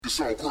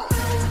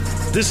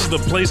This is the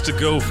place to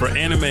go for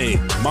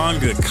anime,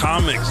 manga,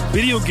 comics,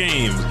 video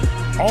games,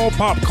 all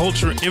pop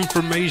culture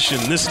information.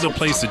 This is the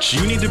place that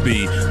you need to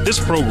be.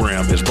 This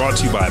program is brought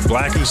to you by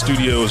Blacken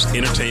Studios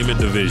Entertainment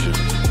Division.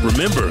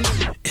 Remember,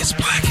 it's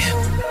Blacken.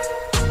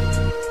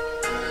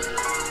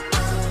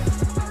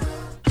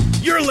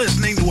 You're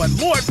listening to what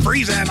Lord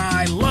Frieza and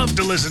I love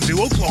to listen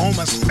to,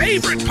 Oklahoma's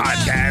favorite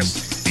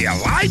podcast, The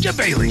Elijah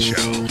Bailey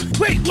Show.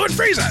 Wait, Lord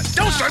Frieza,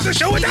 don't start the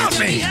show without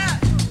me.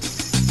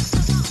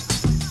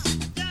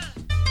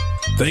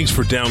 Thanks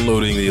for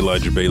downloading The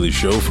Elijah Bailey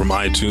Show from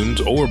iTunes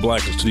or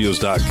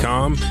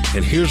blackenstudios.com.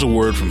 And here's a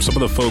word from some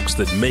of the folks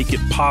that make it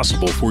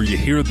possible for you to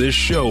hear this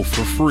show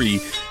for free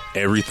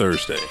every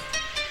Thursday.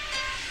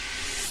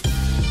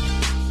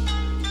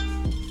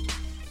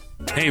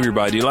 Hey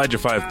everybody, Elijah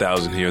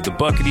 5000 here, the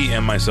Buckity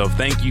and myself.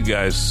 Thank you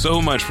guys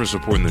so much for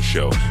supporting the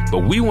show.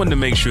 But we wanted to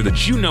make sure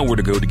that you know where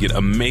to go to get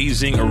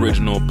amazing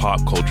original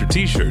pop culture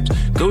t-shirts.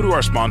 Go to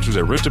our sponsors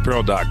at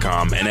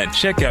riftapparel.com and at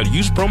checkout,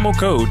 use promo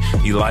code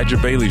Elijah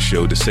Bailey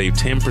Show to save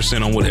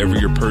 10% on whatever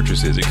your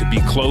purchase is. It could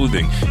be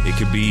clothing, it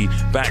could be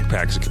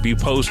backpacks, it could be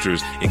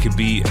posters, it could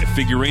be a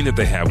figurine that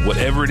they have.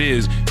 Whatever it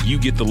is, you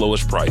get the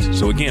lowest price.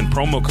 So again,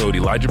 promo code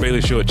Elijah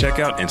Bailey Show at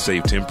checkout and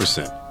save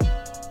 10%.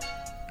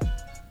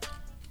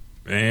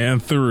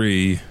 And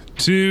 3,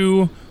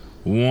 2,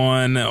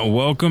 1.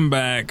 Welcome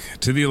back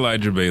to the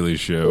Elijah Bailey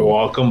Show.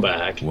 Welcome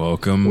back.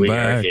 Welcome back. We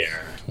are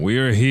here. We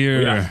are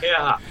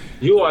here.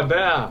 You are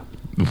there.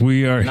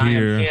 We are and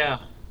here. I am here.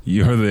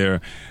 You're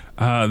there.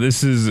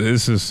 This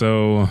is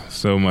so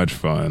much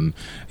fun.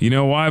 You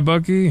know why,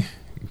 Bucky?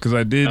 Because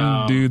I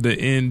didn't do the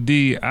ND.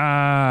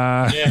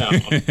 Yeah,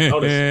 I'm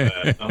noticing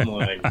that. I'm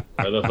like,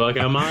 where the fuck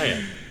am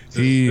I?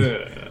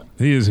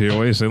 He is here.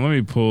 Wait a second. Let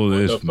me pull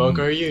this. What the fuck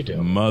are you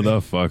doing?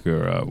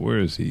 Motherfucker up. Where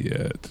is he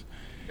at?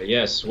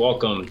 Yes,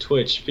 welcome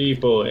Twitch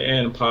people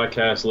and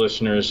podcast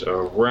listeners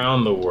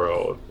around the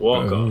world.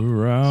 Welcome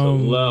around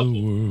to level,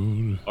 the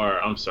world. Or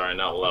I'm sorry,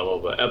 not level,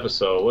 but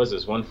episode. What is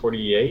this?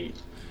 148?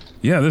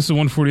 Yeah, this is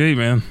 148,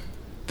 man.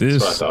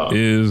 This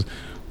is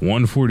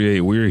 148.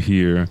 We're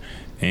here,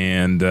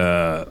 and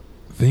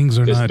things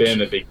are not. This being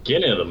the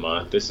beginning of the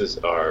month, this is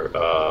our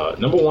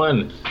number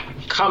one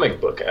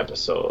comic book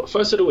episode,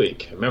 first of the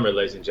week. Remember,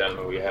 ladies and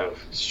gentlemen, we have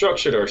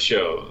structured our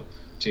show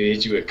to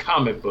hit you with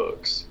comic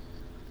books,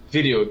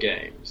 video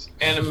games,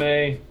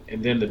 anime,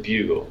 and then the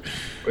Bugle.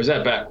 Or is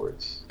that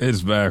backwards?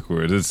 It's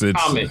backwards. It's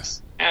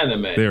comics,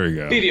 anime, there we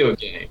go. Video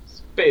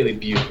games, Bailey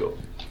Bugle.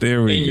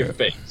 There we in go. Your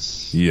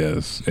face.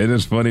 Yes, it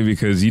is funny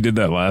because you did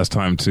that last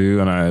time too,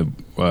 and I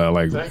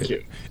Thank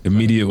you.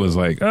 Immediate was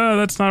like, oh,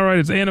 that's not right.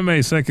 It's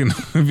anime second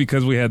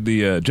because we had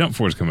the Jump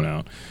Force coming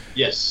out.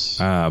 Yes.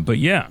 But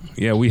yeah,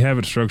 we have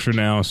it structured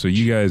now, so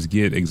you guys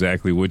get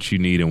exactly what you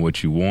need and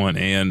what you want,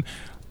 and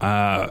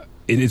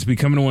it is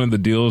becoming one of the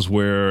deals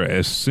where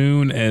as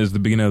soon as the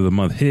beginning of the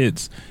month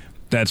hits,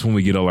 that's when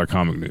we get all our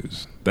comic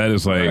news. That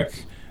is like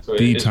right. So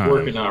the it's time. It's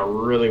working out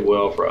really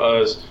well for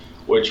us,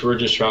 which we're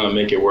just trying to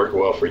make it work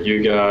well for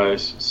you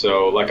guys.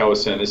 So like I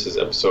was saying, this is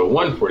episode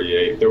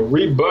 148, the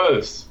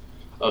rebirth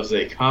of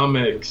the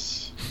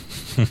comics.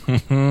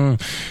 And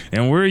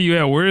where are you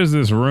at? Where is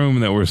this room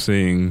that we're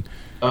seeing?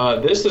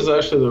 This is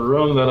actually the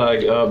room that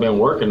I've been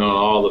working on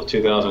all of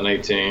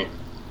 2018.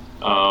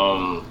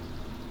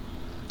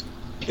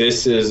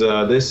 This is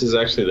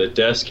actually the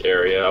desk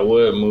area. I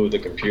would move the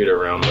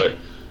computer around, but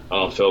I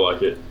don't feel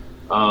like it.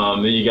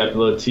 Then you got the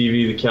little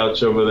TV, the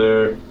couch over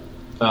there.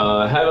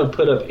 I haven't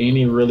put up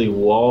any really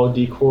wall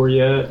decor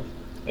yet,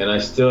 and I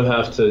still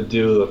have to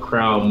do the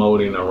crown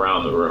molding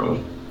around the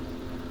room.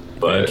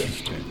 But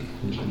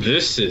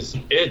this is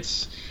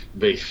it,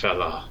 big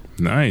fella.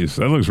 Nice.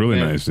 That looks really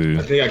nice, dude.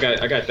 I think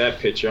I got that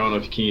picture. I don't know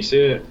if can you see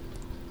it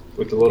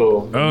with the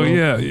little. Oh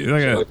yeah,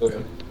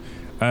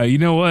 you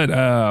know what?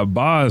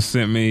 Boz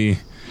sent me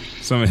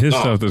some of his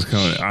stuff that's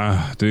coming.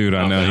 Dude,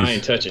 I know. Man, I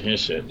ain't touching his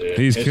shit, dude.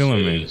 He's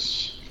killing me.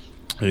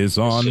 It's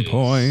on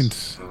point.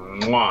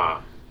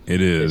 Mwah.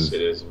 It is.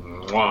 It is.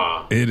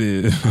 Mwah. It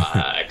is.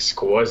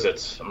 Exquisite.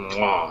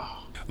 Mwah.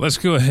 Let's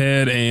go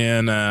ahead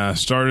and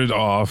start it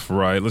off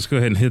right. Let's go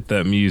ahead and hit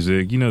that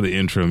music. You know, the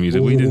intro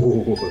music. We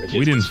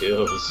didn't.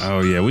 Chills. Oh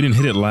yeah, we didn't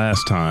hit it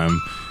last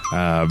time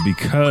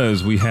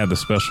because we had the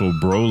special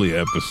Broly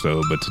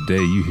episode. But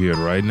today, you hear it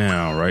right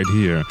now, right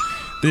here.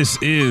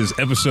 This is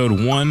episode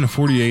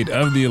 148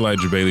 of the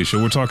Elijah Bailey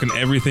Show. We're talking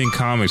everything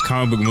comics,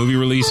 comic book movie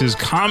releases,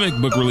 comic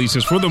book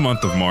releases for the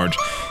month of March,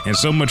 and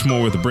so much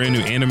more with a brand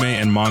new anime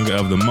and manga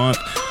of the month.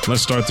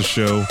 Let's start the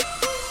show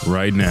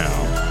right now.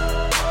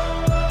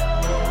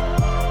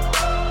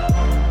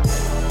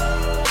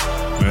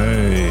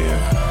 Hey,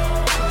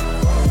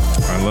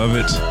 I love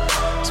it.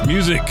 It's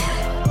music.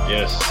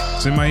 Yes.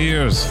 It's in my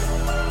ears.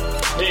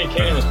 Me and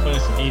Kaden was playing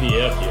some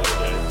EDF the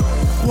other day.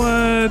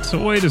 What?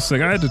 Wait a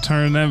sec. I had to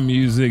turn that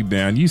music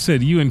down. You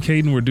said you and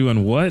Caden were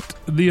doing what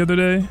the other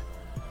day?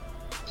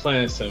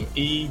 Playing some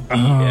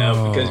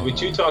EDF because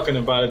with you talking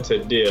about it to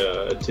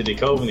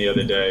Decoven the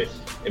other day,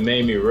 it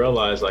made me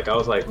realize, like, I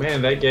was like,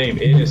 man, that game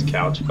is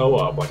couch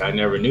co-op. Like, I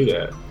never knew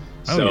that.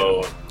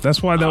 So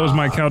that's why that was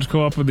my couch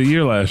co-op of the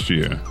year last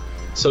year.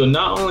 So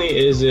not only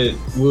is it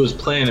we was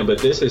playing it, but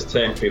this is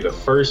technically the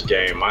first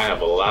game I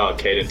have allowed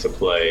Caden to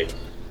play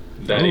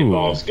that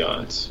involves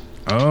guns.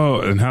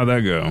 Oh, and how'd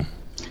that go?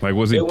 Like,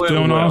 was he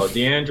thrown off?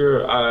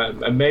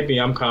 Deandra, maybe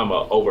I'm kind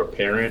of an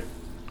over-parent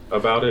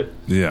about it.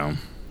 Yeah.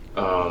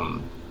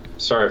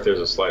 Sorry if there's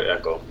a slight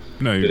echo.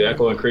 No, did the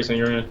echo increase on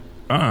your end?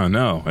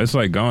 No. It's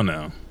like gone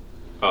now.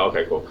 Oh,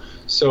 okay, cool.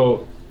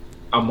 So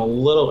I'm a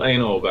little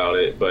anal about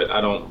it, but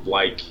I don't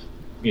like,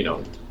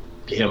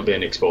 him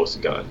being exposed to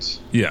guns.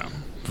 Yeah.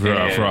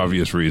 For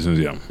obvious reasons,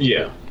 yeah.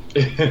 Yeah.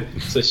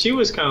 So she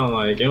was kind of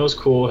like, it was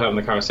cool having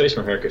the conversation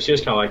with her because she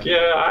was kind of like,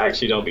 yeah, I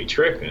actually don't be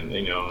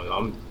tripping.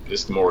 I'm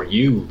just more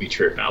you be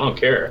tripping. I don't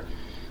care.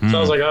 So I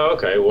was like, oh,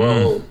 okay,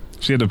 well.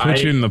 She had to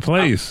put you in the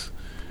place.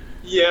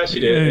 Yeah, she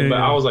did. But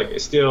I was like,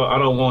 still, I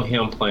don't want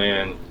him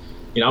playing,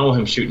 I don't want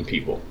him shooting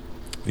people.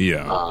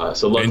 Yeah.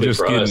 So luckily and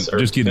for us,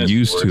 just getting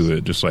used to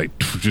it,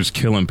 just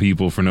killing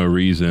people for no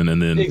reason,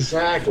 and then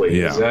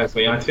exactly.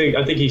 I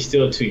think he's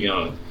still too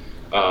young.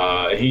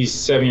 He's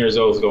 7 years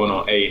old, going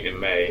on 8 in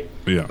May.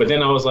 Yeah. But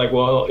then I was like,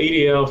 well,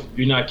 EDF,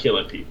 you're not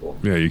killing people.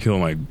 Yeah, you're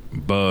killing like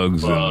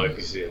bugs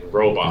and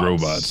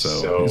robots.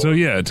 So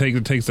yeah, it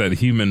takes that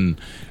human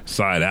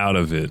side out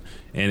of it,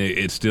 and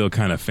it's still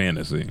kind of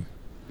fantasy.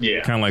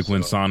 Yeah. Kind of like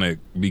when Sonic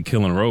be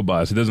killing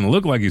robots. It doesn't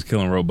look like he's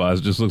killing robots.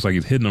 It just looks like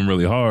he's hitting them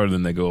really hard, and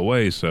then they go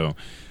away. So,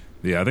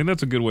 yeah, I think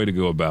that's a good way to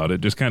go about it.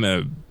 Just kind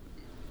of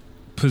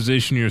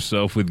position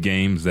yourself with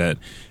games that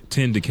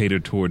tend to cater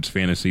towards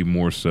fantasy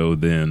more so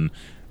than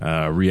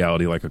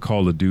reality, like a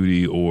Call of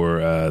Duty or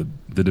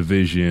The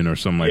Division or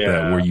something like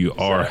that, where you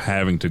are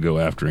having to go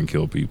after and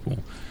kill people.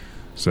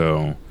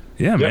 So,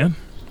 yeah, man.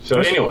 So,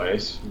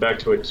 anyways, back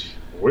to what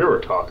we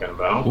were talking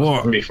about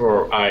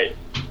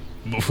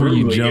before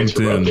you jumped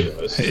in,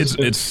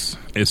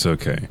 it's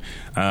okay,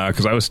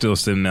 because I was still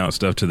sending out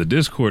stuff to the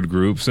Discord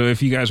group. So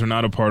if you guys are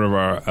not a part of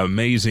our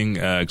amazing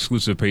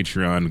exclusive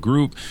Patreon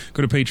group,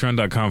 go to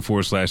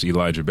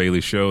patreon.com/Elijah Bailey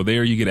Show.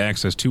 There you get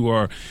access to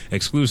our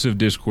exclusive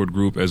Discord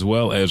group as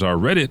well as our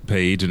Reddit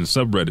page and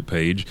subreddit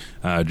page,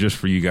 just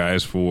for you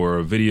guys,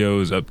 for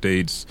videos,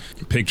 updates,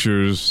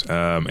 pictures,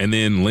 and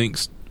then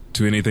links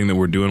to anything that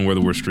we're doing, whether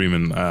we're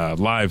streaming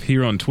live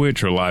here on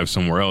Twitch or live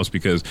somewhere else,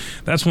 because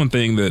that's one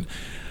thing that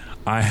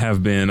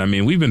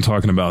we've been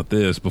talking about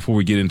this before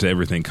we get into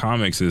everything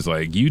comics, is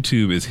like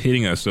YouTube is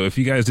hitting us. So if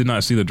you guys did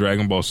not see the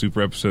Dragon Ball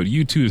Super episode,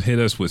 YouTube hit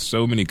us with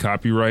so many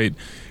copyright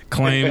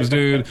claims,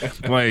 dude.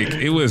 Like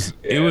it was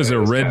a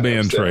Red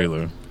Band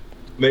trailer.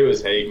 They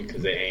was hating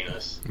because they ain't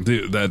us.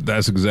 Dude,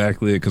 that's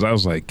exactly it. Because I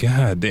was like,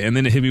 God damn. And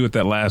then it hit me with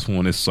that last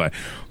one. It's like,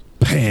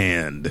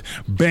 banned.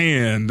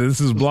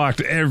 This is blocked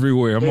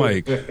everywhere. I'm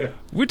like,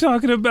 we're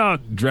talking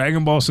about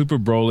Dragon Ball Super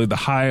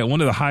Broly,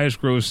 one of the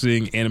highest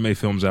grossing anime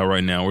films out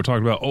right now. We're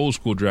talking about old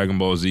school Dragon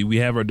Ball Z. We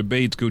have our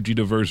debates,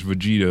 Gogeta versus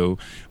Vegito.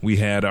 We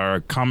had our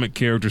comic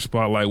character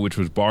spotlight, which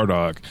was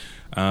Bardock.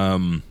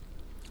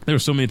 There were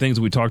so many things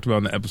that we talked about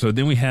in the episode.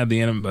 Then we had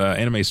the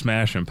anime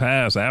Smash and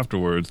Pass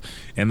afterwards,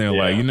 and they're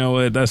like, you know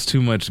what, that's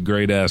too much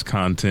great-ass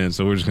content,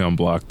 so we're just going to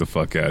block the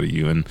fuck out of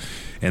you. And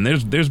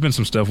there's been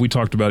some stuff, we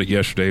talked about it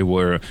yesterday,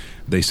 where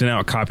they sent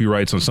out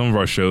copyrights on some of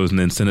our shows and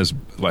then sent us,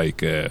 like,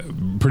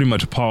 pretty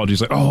much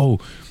apologies, like, oh,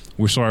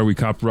 we're sorry we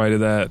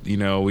copyrighted that.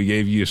 We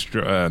gave you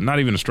not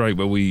even a strike,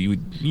 but we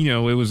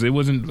it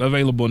wasn't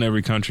available in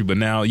every country. But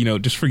now,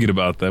 just forget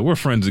about that. We're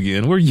friends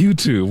again. We're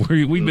YouTube.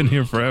 We've been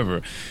here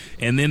forever.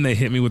 And then they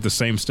hit me with the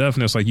same stuff,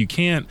 and it's like, you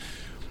can't.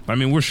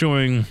 We're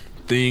showing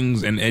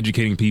things and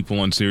educating people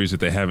on series that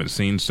they haven't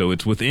seen, so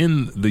it's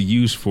within the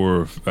use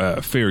for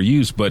fair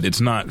use, but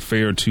it's not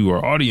fair to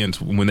our audience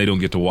when they don't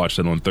get to watch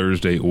that on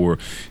Thursday or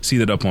see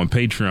that up on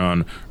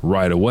Patreon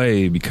right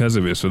away because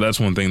of it. So that's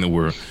one thing that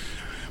we're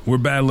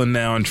battling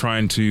now and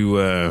trying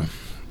to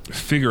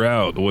figure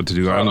out what to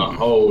do. Trying to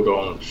hold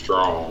on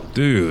strong,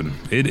 dude.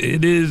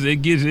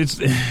 It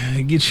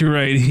gets you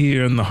right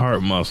here in the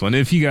heart muscle. And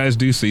if you guys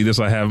do see this,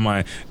 I have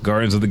my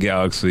Guardians of the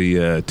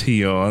Galaxy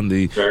tee on,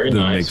 the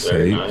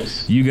mixtape.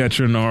 Nice. You got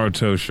your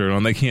Naruto shirt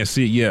on. They can't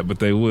see it yet, but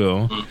they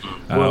will.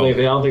 Well, they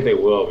don't think they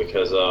will,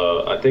 because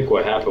I think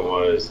what happened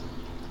was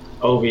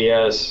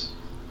OBS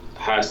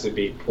has to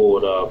be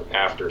pulled up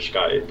after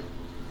Skype.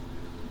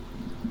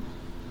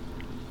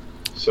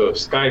 So if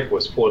Skype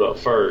was pulled up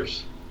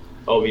first,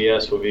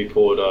 OBS will be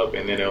pulled up,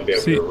 and then it'll be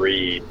able to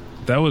read.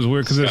 That was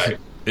weird, because it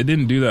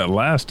didn't do that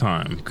last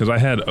time, because I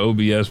had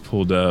OBS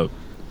pulled up,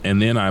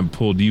 and then I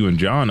pulled you and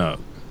John up,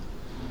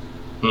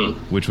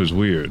 which was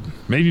weird.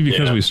 Maybe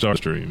because we start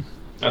stream.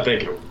 I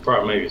think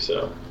probably maybe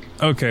so.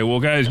 Okay, well,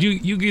 guys,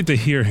 you get to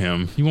hear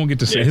him. You won't get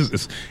to say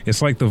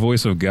it's like the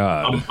voice of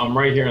God. I'm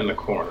right here in the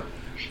corner.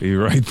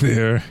 You're right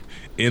there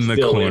in the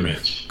corner,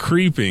 image.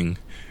 creeping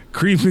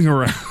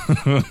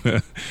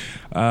around.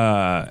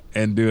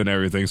 And doing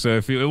everything. So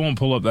if it won't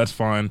pull up, that's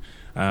fine.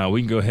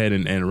 We can go ahead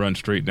and run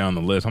straight down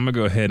the list. I'm going to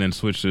go ahead and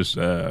switch this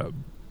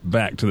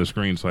back to the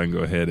screen so I can go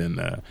ahead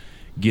and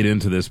get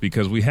into this,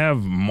 because we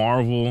have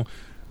Marvel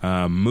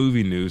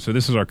movie news. So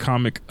this is our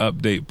comic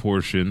update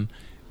portion.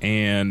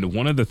 And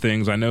one of the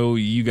things, I know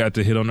you got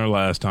to hit on her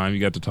last time. You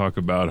got to talk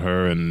about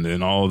her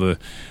and all the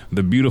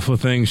beautiful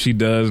things she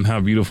does and how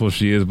beautiful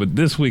she is. But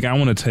this week, I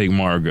want to take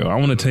Margot. I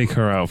want to take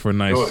her out for a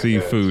nice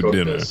seafood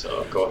dinner.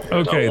 Go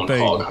ahead. Okay,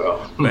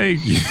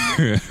 thank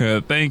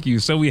you. Thank you.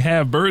 So we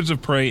have Birds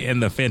of Prey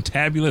and the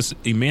fantabulous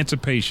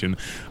emancipation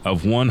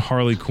of one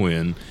Harley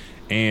Quinn.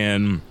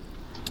 And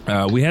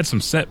we had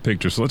some set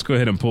pictures, so let's go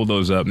ahead and pull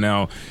those up.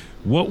 Now,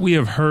 what we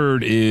have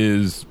heard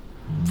is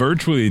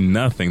virtually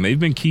nothing. They've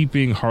been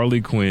keeping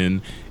Harley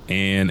Quinn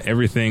and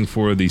everything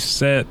for the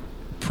set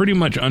pretty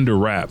much under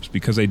wraps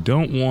because they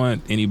don't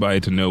want anybody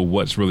to know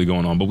what's really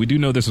going on. But we do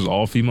know this is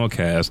all female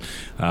cast,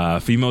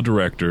 female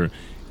director,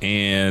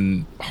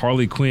 and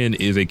Harley Quinn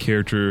is a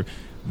character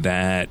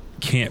that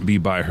can't be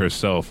by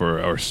herself,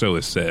 or so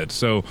is said.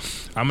 So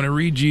I'm going to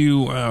read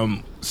you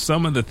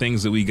some of the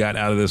things that we got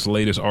out of this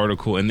latest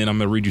article, and then I'm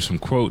going to read you some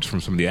quotes from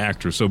some of the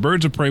actors. So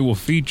Birds of Prey will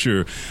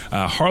feature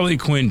Harley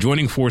Quinn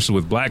joining forces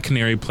with Black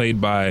Canary,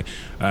 played by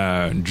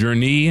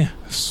Jurnee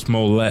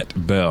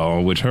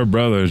Smollett-Bell, which her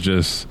brother is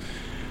just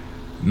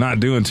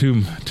not doing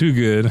too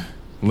good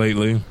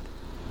lately.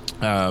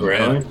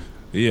 Really?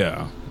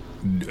 Yeah.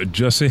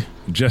 Jesse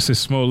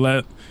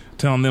Smollett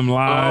telling them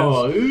lies.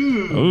 Oh,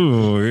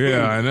 ooh,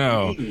 yeah, I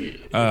know.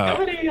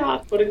 Very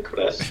hot for the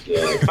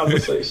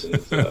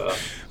conversations.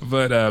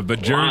 But lying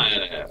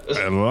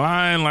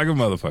like a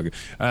motherfucker.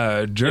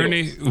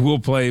 Jurnee will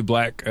play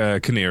Black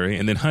Canary,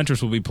 and then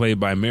Huntress will be played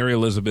by Mary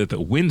Elizabeth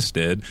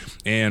Winstead,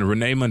 and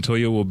Renee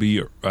Montoya will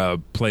be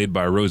played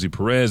by Rosie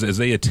Perez as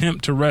they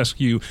attempt to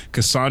rescue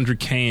Cassandra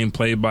Cain,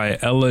 played by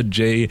Ella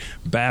J.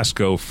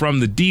 Basco, from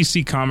the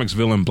DC Comics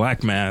villain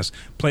Black Mask,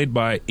 played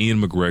by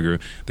Ian McGregor.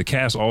 The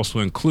cast also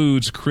includes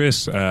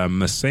Chris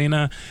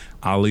Messina,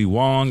 Ali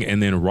Wong,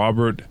 and then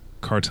Robert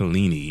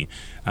Cartellini.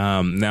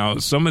 Now,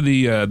 some of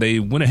the they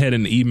went ahead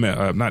and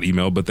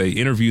they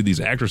interviewed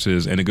these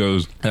actresses, and it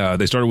goes,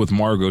 they started with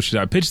Margot. She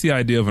said, I pitched the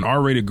idea of an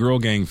R-rated girl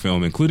gang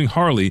film, including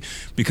Harley,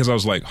 because I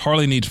was like,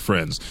 Harley needs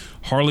friends.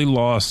 Harley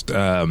lost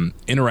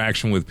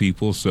interaction with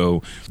people,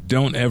 so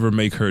don't ever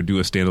make her do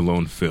a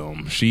standalone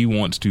film. She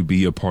wants to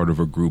be a part of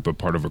a group, a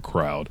part of a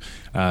crowd.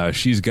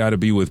 She's got to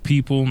be with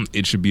people.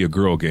 It should be a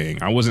girl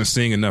gang. I wasn't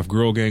seeing enough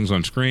girl gangs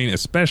on screen,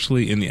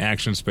 especially in the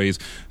action space,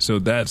 so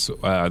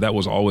that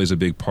was always a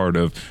big part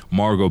of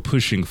Margot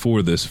pushing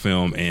for this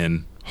film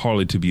and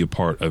Harley to be a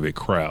part of a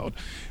crowd.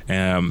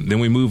 Then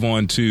we move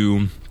on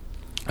to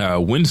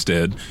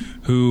Winstead,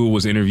 who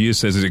was interviewed,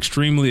 says it's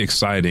extremely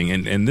exciting,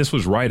 and this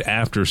was right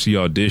after she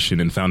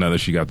auditioned and found out that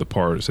she got the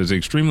part. It says it's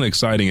extremely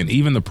exciting, and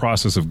even the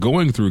process of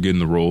going through getting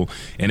the role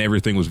and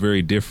everything was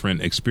very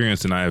different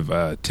experience than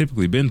I've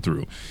typically been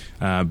through.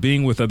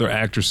 Being with other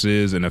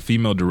actresses and a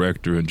female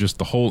director and just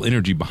the whole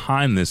energy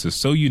behind this is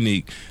so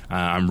unique.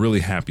 I'm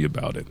really happy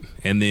about it.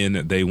 And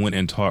then they went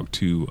and talked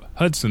to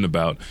Hudson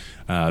about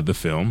the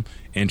film,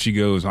 and she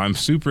goes, I'm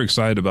super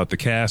excited about the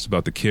cast,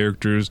 about the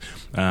characters.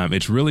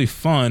 It's really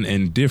fun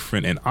and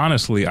different, and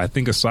honestly, I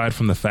think aside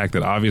from the fact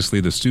that obviously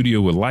the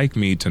studio would like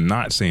me to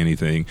not say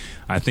anything,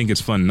 I think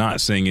it's fun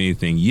not saying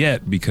anything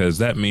yet, because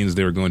that means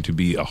there are going to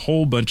be a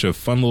whole bunch of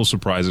fun little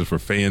surprises for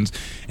fans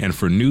and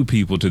for new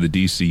people to the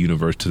DC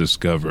universe to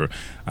discover.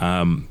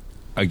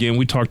 Again,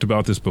 we talked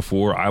about this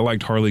before. I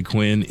liked Harley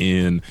Quinn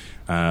in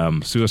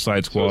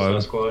Suicide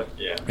Squad.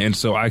 Yeah. And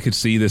so I could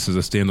see this as a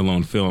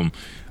standalone film.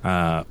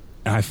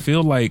 I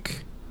feel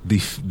like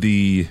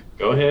the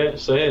Go ahead,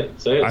 say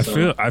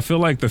it. I feel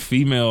like the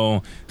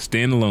female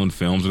standalone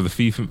films or the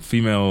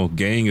female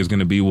gang is going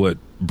to be what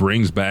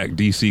brings back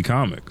DC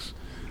Comics.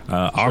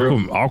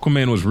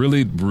 Aquaman was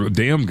really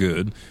damn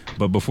good,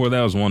 but before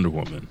that was Wonder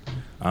Woman.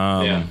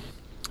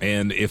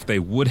 And if they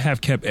would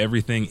have kept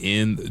everything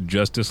in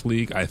Justice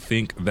League, I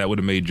think that would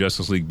have made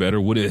Justice League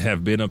better. Would it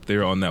have been up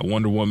there on that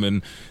Wonder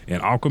Woman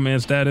and Aquaman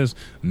status?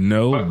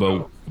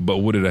 No, but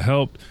would it have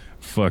helped?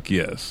 Fuck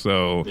yes.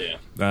 So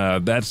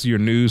that's your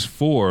news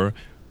for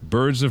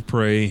Birds of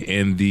Prey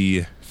and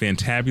the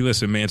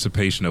fantabulous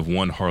emancipation of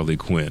one Harley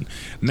Quinn.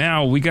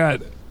 Now we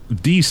got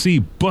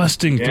DC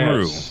busting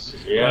through.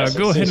 Yes.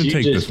 Go ahead and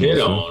take this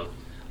one.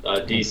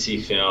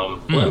 DC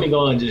film. Let me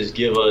go and just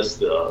give us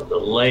the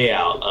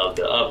layout of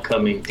the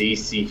upcoming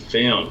DC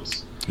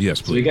films.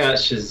 Yes, please. So we got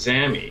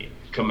Shazam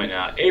coming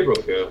out April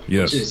 5th,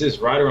 which is just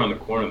right around the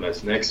corner.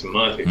 That's next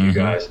month if you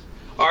guys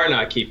are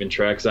not keeping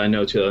track, because I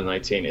know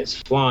 2019 is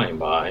flying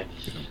by.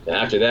 And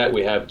after that,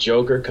 we have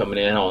Joker coming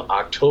in on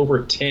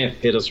October 10th,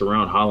 hit us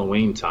around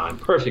Halloween time.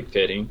 Perfect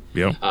fitting.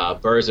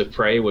 Birds of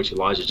Prey, which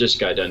Elijah just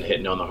got done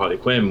hitting on the Harley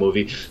Quinn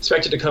movie,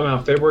 expected to come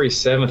out February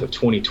 7th of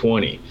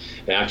 2020.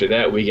 And after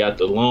that, we got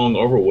the long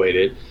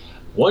overweighted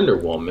Wonder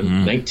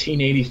Woman,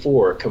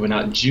 1984, coming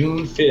out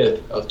June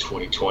 5th of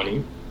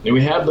 2020. Then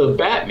we have the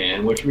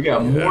Batman, which we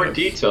got more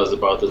details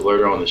about this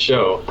later on the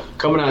show,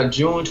 coming out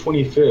June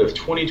 25th,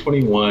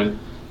 2021,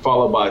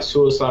 followed by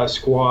Suicide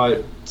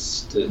Squad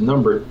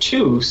number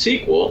 2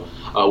 sequel,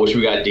 which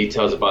we got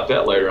details about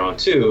that later on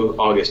too,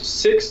 August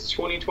 6th,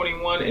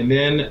 2021. And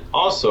then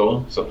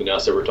also, something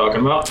else that we're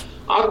talking about,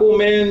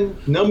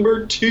 Aquaman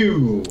number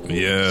 2,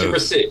 December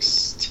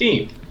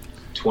 16th,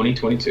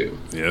 2022.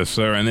 Yes,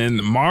 sir. And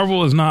then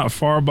Marvel is not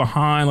far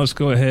behind. Let's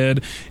go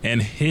ahead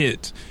and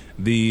hit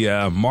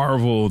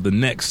the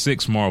next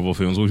 6 Marvel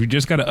films. Well, we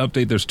just got to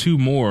update. There's 2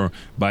 more,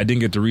 but I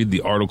didn't get to read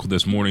the article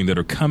this morning that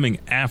are coming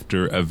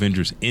after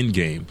Avengers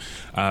Endgame.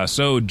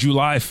 So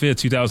July 5th,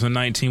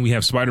 2019, we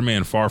have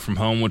Spider-Man Far From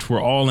Home, which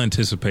we're all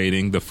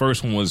anticipating. The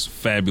first one was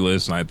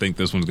fabulous, and I think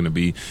this one's going to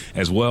be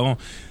as well.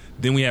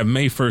 Then we have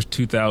May 1st,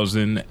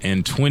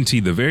 2020,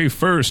 the very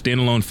first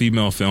standalone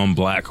female film,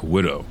 Black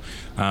Widow.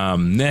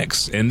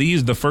 Next, and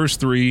the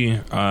first 3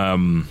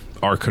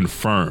 are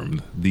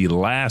confirmed. The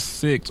last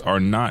 6 are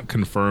not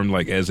confirmed,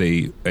 like as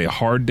a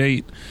hard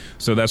date.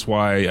 So that's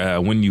why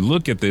when you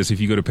look at this,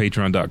 if you go to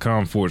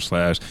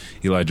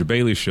patreon.com/Elijah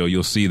Bailey Show,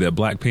 you'll see that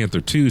Black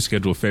Panther 2,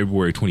 scheduled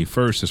February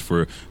 21st, is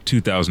for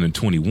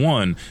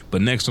 2021.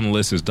 But next on the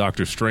list is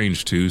Doctor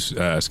Strange 2,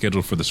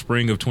 scheduled for the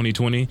spring of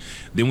 2020.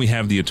 Then we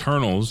have The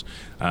Eternals.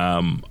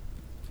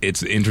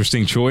 It's an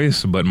interesting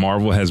choice, but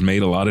Marvel has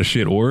made a lot of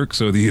shit work.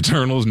 So The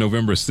Eternals,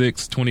 November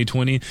 6th,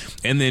 2020.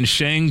 And then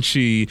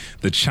Shang-Chi,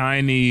 the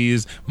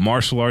Chinese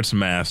martial arts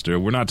master.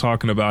 We're not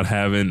talking about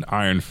having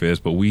Iron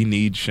Fist, but we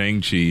need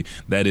Shang-Chi.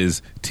 That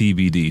is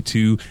TBD,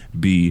 to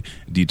be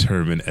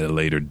determined at a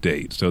later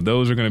date. So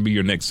those are going to be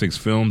your next 6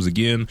 films.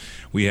 Again,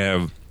 we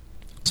have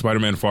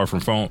Spider-Man Far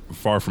From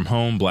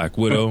Home, Black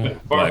Widow,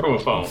 Black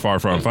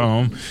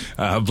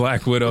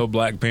Widow,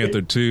 Black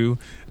Panther 2,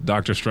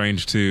 Doctor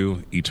Strange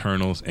 2,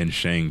 Eternals, and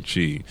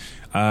Shang-Chi.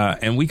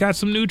 And we got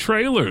some new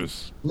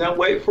trailers. Now,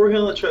 wait, before we hit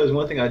on the trailers,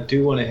 one thing I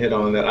do want to hit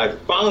on that I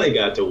finally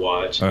got to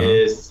watch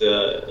is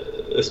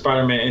the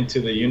Spider-Man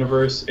Into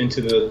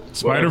the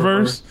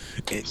Spider-Verse?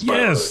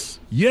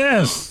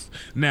 Yes.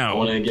 Now, I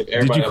want to give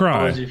everybody did you cry? An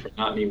apology for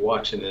not me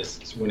watching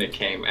this when it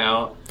came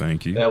out.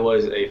 Thank you. That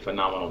was a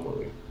phenomenal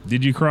movie.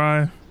 Did you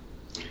cry?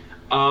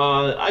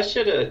 I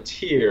shed a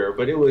tear,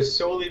 but it was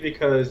solely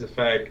because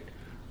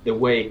the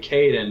way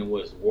Caden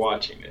was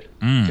watching it,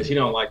 because he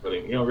don't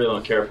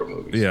really care for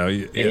movies. Yeah,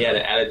 and he had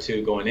an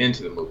attitude going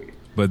into the movie.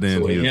 But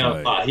then so he they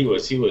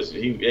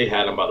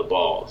had him by the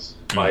balls,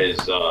 by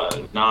his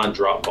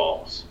non-drop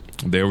balls.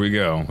 There we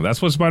go.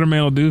 That's what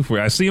Spider-Man will do for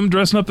you. I see him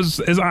dressing up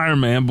as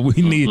Iron Man, but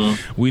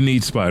we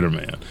need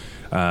Spider-Man.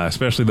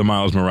 Especially the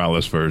Miles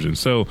Morales version.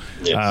 So,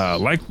 yes.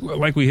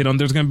 like we hit on,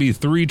 there's going to be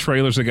 3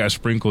 trailers that got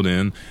sprinkled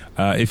in.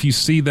 If you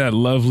see that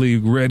lovely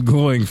red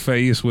glowing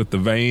face with the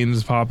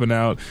veins popping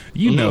out,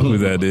 you know who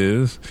that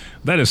is.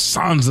 That is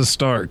Sansa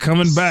Stark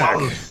coming back.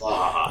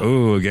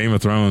 Oh, Game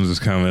of Thrones is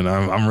coming.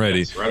 I'm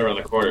ready. It's right around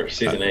the corner.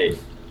 Season 8.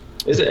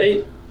 Is it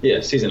 8?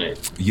 Yeah, season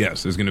 8.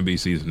 Yes, it's going to be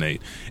season 8.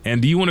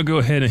 And do you want to go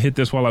ahead and hit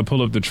this while I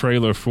pull up the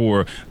trailer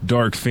for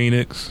Dark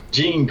Phoenix?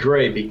 Jean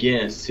Grey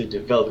begins to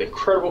develop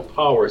incredible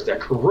powers that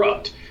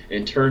corrupt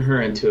and turn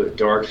her into a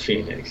Dark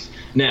Phoenix.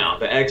 Now,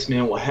 the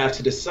X-Men will have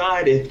to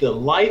decide if the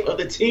life of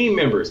the team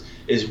members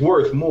is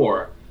worth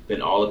more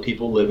than all the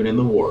people living in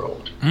the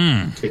world.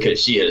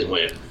 Because she has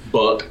went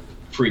buck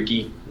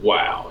freaky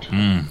wild.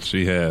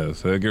 She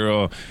has. That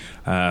girl,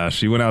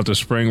 she went out to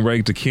spring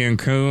break to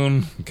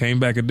Cancun, came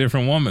back a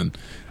different woman.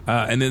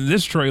 And in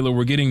this trailer,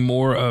 we're getting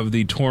more of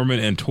the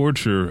torment and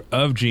torture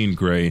of Jean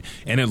Grey.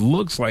 And it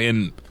looks like,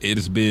 and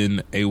it's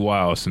been a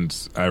while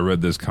since I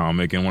read this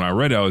comic. And when I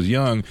read it, I was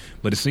young.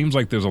 But it seems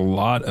like there's a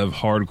lot of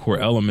hardcore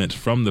elements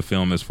from the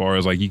film as far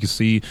as, like, you can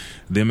see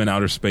them in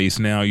outer space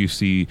now. You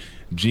see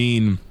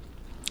Jean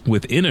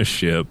within a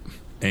ship.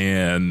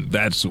 And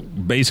that's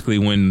basically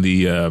when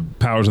the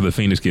powers of the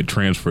Phoenix get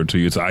transferred to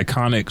you. It's an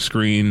iconic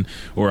screen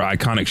or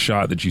iconic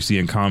shot that you see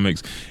in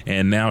comics.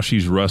 And now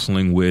she's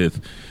wrestling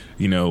with,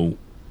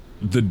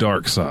 the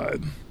dark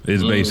side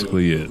is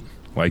basically it.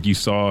 Like you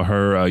saw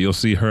her, you'll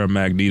see her and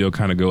Magneto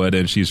kind of go at it,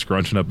 and she's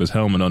scrunching up his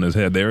helmet on his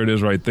head. There it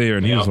is right there.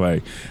 And he was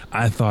like,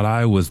 I thought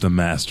I was the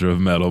master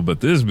of metal, but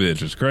this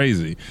bitch is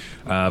crazy.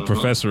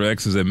 Professor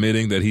X is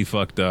admitting that he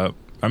fucked up.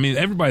 I mean,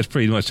 everybody's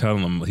pretty much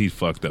telling him he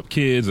fucked up.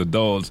 Kids,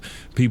 adults,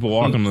 people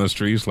walking on the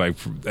streets like,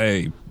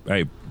 hey,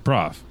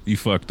 Prof, you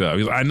fucked up.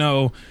 He's like, I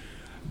know,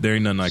 there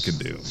ain't nothing I can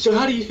do. So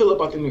how do you feel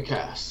about the new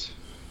cast?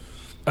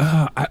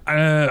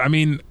 I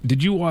mean,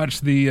 did you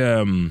watch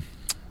the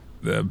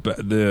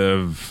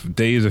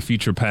Days of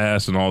Future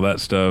Past and all that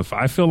stuff?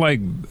 I feel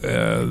like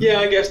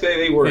I guess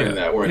they were in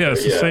that, weren't they? Yeah,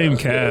 it's the same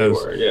cast.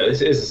 It's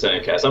the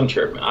same cast. I'm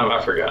tripping.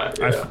 I forgot.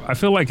 Yeah. I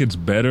feel like it's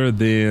better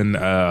than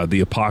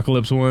the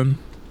Apocalypse one,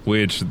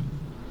 which,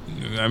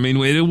 I mean,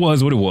 it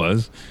was what it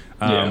was.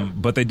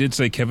 But they did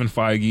say Kevin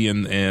Feige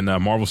and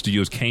Marvel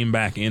Studios came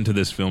back into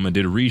this film and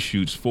did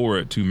reshoots for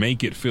it to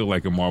make it feel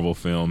like a Marvel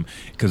film,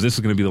 because this is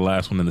going to be the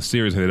last one in the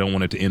series, and they don't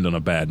want it to end on a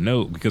bad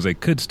note because they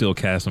could still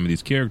cast some of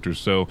these characters.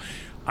 So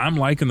I'm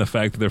liking the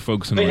fact that they're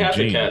focusing on Jean. They have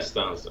to cast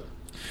Sansa.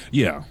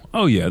 Yeah.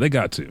 Oh, yeah, they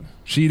got to.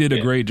 She did a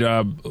great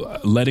job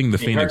letting the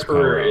Phoenix power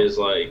out. Her career is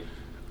like...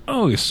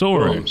 Oh, it's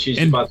soaring.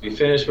 She's about to be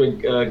finished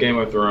with Game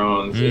of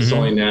Thrones. It's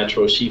only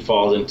natural she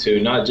falls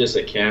into not just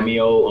a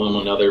cameo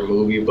on another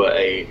movie, but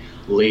a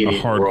leading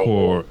a hardcore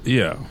role.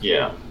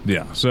 Yeah.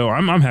 So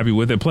I'm happy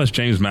with it. Plus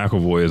James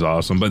McAvoy is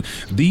awesome. But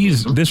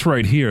this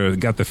right here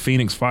got the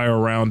Phoenix Fire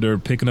around her,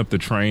 picking up the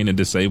train and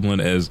disabling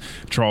as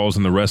Charles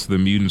and the rest of the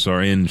mutants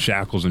are in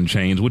shackles and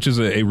chains, which is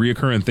a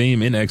reoccurring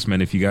theme in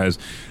X-Men. If you guys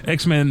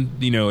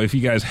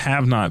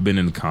have not been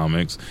in the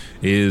comics,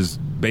 is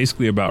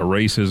basically about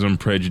racism,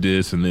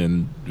 prejudice, and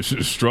then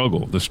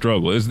struggle. The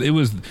struggle. It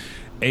was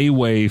a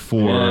way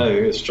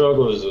for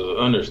struggle is an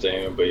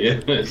understatement, but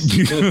yes.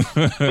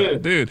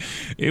 Dude,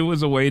 it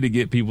was a way to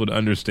get people to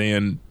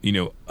understand,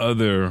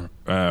 other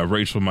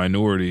racial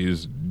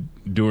minorities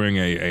during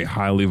a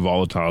highly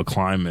volatile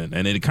climate.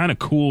 And it kind of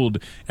cooled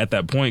at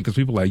that point because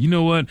people were like, you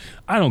know what?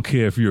 I don't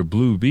care if you're a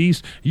blue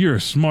beast.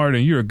 You're smart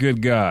and you're a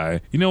good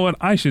guy. You know what?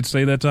 I should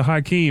say that to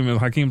Hakeem. And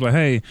Hakeem's like,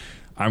 hey,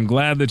 I'm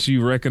glad that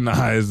you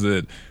recognize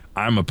that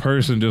I'm a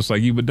person just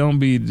like you, but don't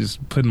be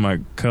just putting my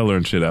color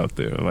and shit out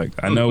there. Like,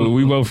 I know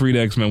we both read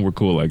X-Men. We're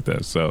cool like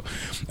that. So,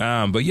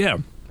 but yeah,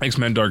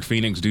 X-Men Dark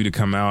Phoenix due to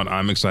come out.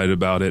 I'm excited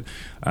about it.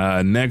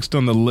 Next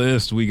on the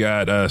list, we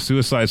got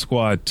Suicide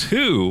Squad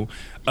 2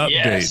 updates.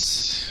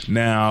 Yes.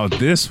 Now,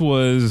 this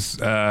was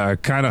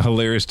kind of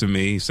hilarious to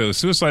me. So,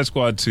 Suicide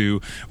Squad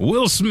 2,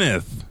 Will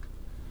Smith.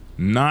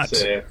 He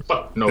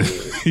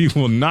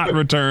will not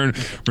return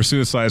for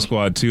Suicide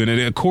Squad 2. And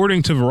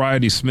according to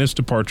Variety, Smith's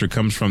departure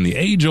comes from the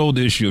age-old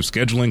issue of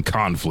scheduling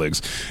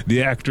conflicts.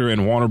 The actor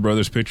and Warner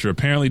Brothers Picture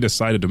apparently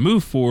decided to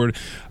move forward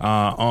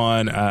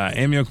on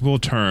amicable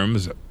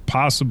terms,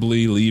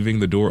 possibly leaving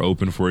the door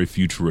open for a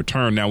future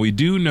return. Now, we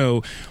do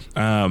know,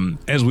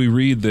 as we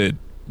read, that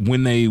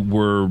when they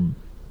were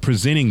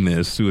presenting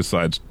this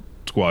Suicide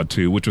Squad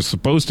 2, which was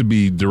supposed to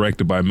be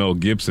directed by Mel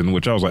Gibson,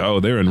 which I was like, oh,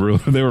 they were in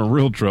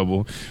real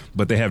trouble.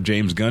 But they have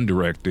James Gunn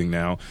directing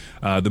now.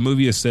 The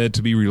movie is said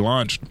to be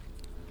relaunched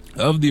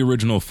of the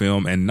original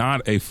film and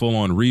not a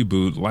full-on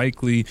reboot,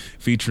 likely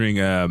featuring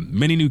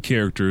many new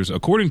characters.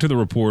 According to the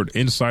report,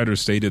 insiders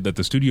stated that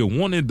the studio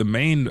wanted the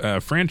main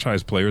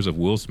franchise players of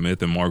Will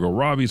Smith and Margot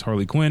Robbie's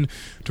Harley Quinn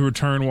to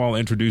return while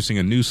introducing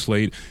a new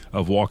slate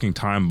of walking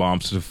time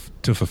bombs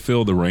to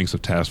fulfill the ranks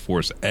of Task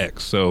Force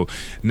X. So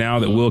now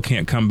that Will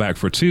can't come back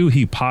for 2,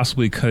 he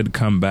possibly could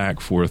come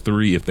back for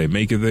 3 if they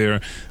make it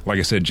there. Like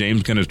I said,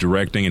 James Gunn is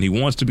directing, and he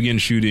wants to begin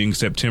shooting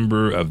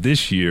September of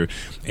this year.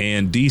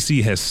 And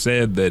DC has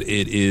said that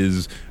it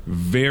is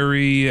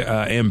very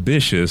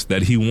ambitious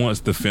that he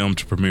wants the film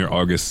to premiere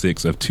August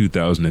 6th of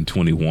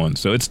 2021.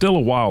 So it's still a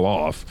while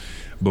off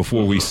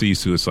before we see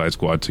Suicide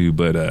Squad 2.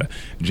 But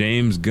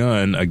James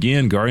Gunn,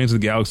 again, Guardians of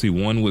the Galaxy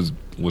 1 was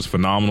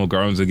phenomenal.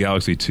 Guardians of the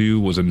Galaxy 2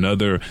 was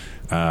another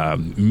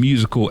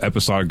musical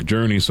episodic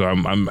journey. So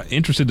I'm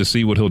interested to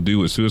see what he'll do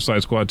with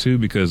Suicide Squad 2,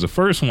 because the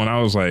first one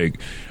I was like,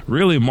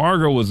 really,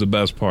 Margot was the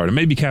best part, and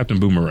maybe Captain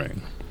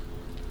Boomerang.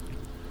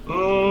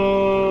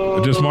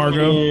 Just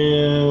Margot?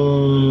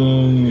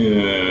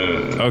 Yeah.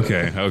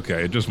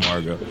 Okay, just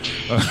Margot.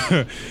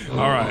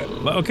 All right.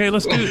 Okay,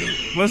 let's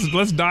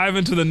dive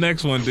into the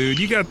next one, dude.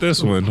 You got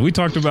this one. We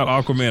talked about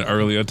Aquaman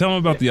earlier. Tell them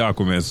about the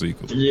Aquaman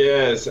sequel.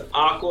 Yes,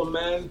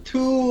 Aquaman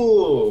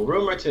 2,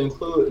 rumored to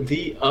include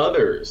The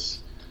Others.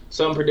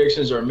 Some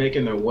predictions are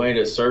making their way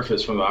to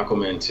surface from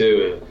Aquaman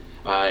 2.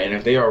 And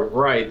if they are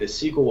right, the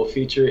sequel will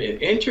feature an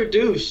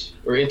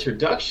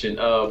introduction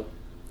of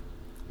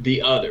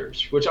The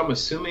Others, which I'm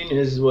assuming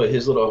is his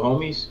little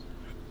homies.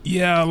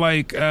 Yeah,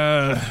 like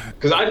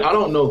because I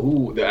don't know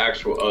who the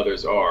actual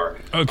others are.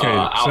 Okay,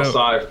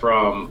 outside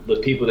from the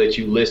people that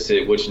you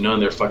listed, which none of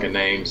their fucking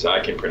names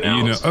I can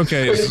pronounce.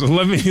 Okay, so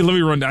let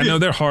me run down. I know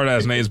they're hard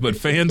ass names, but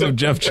fans of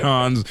Jeff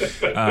Johns,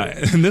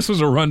 and this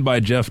was a run by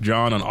Jeff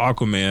John on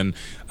Aquaman.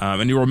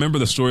 And you'll remember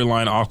the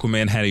storyline,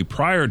 Aquaman had a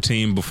prior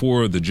team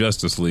before the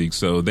Justice League,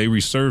 so they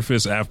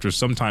resurface after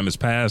some time has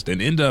passed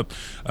and end up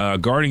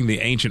guarding the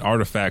ancient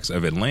artifacts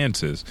of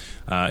Atlantis.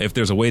 If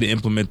there's a way to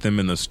implement them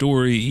in the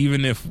story,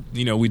 even if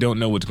we don't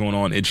know what's going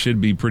on, it should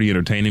be pretty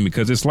entertaining,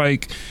 because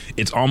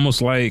it's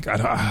almost like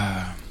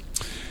the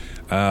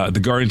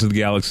Guardians of the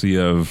Galaxy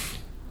of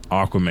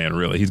Aquaman,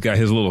 really. He's got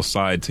his little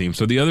side team.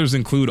 So the others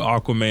include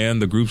Aquaman,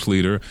 the group's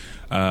leader,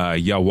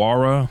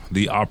 Yawara,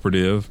 the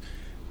operative,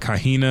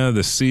 Kahina,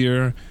 the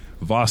seer,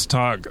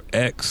 Vostok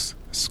X,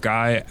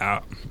 Sky,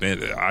 I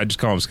just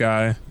call him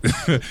Sky,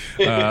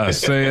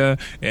 Saya,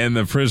 and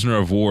the prisoner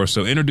of war.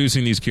 So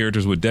introducing these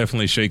characters would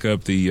definitely shake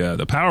up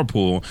the power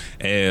pool,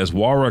 as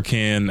Wara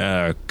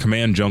can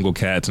command jungle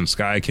cats and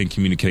Sky can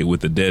communicate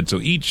with the dead.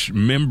 So each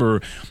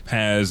member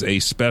has a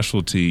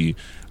specialty,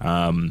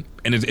 and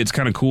it's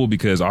kind of cool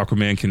because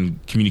Aquaman can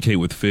communicate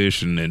with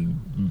fish,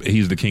 and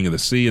he's the king of the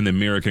sea, and then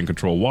Mira can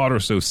control water.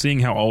 So seeing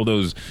how all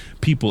those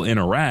people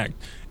interact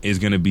is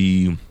going to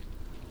be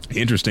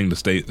interesting to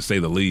say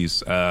the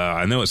least.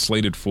 I know it's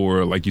slated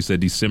for, like you said,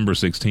 December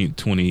 16th,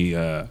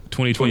 2022?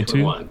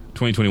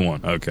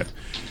 2021. Okay.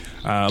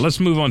 Let's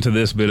move on to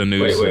this bit of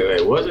news.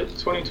 Wait. Was it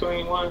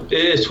 2021? It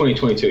is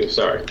 2022.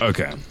 Sorry.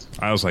 Okay.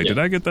 I was like, did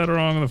I get that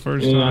wrong the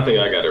first time? I think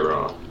I got it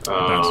wrong.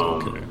 That's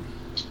okay.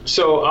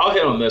 So I'll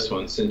hit on this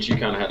one since you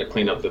kind of had to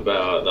clean up the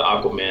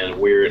Aquaman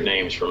weird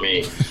names for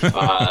me.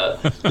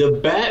 The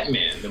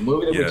Batman, the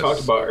movie that we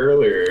talked about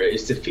earlier,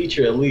 is to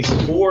feature at least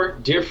 4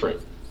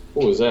 different.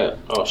 What was that?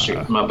 Oh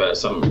shoot, my bad.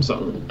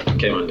 Something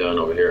came undone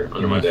over here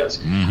under my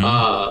desk.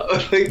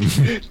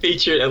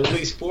 Featured at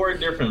least 4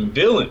 different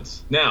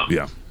villains. Now,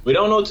 we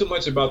don't know too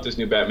much about this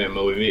new Batman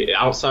movie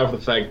outside of the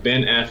fact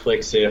Ben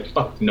Affleck said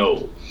 "fuck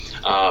no"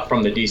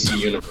 from the DC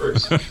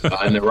universe,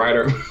 and the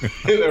writer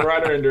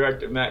and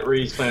director Matt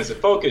Reeves plans to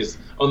focus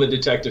on the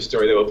detective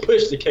story that will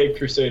push the Caped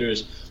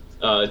Crusaders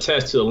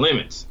test to the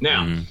limits.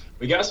 Now,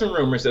 we got some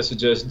rumors that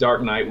suggest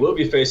Dark Knight will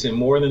be facing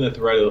more than the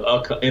threat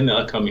in the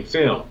upcoming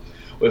film,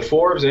 with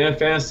Forbes and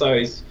fan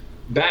sites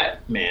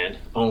Batman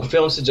on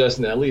film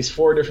suggesting that at least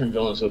 4 different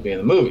villains will be in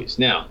the movies.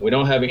 Now, we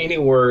don't have any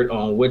word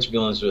on which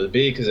villains will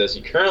be because, as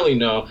you currently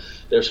know,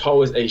 there's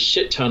always a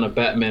shit ton of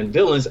Batman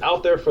villains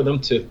out there for them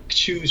to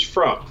choose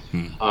from.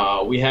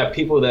 We have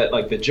people that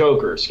like the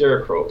Joker,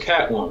 Scarecrow,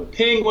 Catwoman,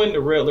 Penguin,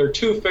 the Riddler,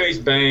 Two-Face,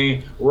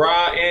 Bane,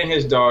 Ra and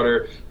his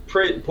daughter,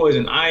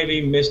 Poison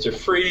Ivy, Mr.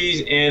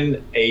 Freeze,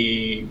 and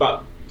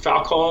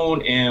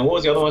Falcone, and what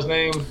was the other one's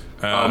name?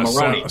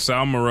 Maroni.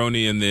 Sal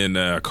Maroni, and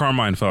then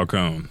Carmine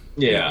Falcone.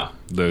 Yeah.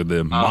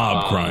 The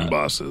mob crime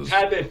bosses.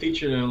 Have been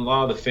featured in a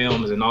lot of the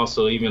films and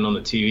also even on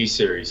the TV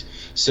series.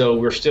 So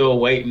we're still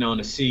waiting on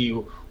to see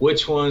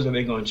which ones are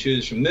they going to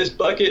choose from this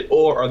bucket,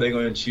 or are they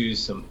going to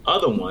choose some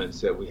other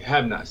ones that we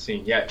have not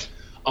seen yet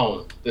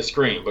on the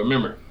screen. But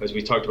remember, as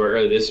we talked about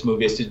earlier, this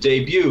movie is to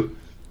debut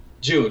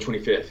June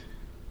 25th,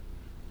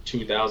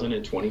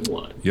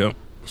 2021. Yep.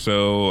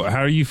 So how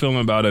are you feeling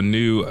about a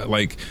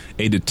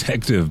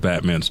detective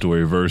Batman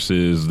story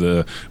versus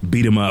the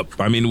beat 'em up?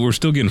 I mean, we're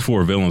still getting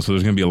 4 villains, so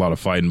there's going to be a lot of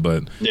fighting,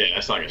 but yeah,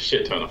 it's like a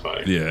shit ton of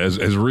fighting. Yeah,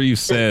 as Reeves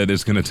said,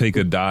 it's going to take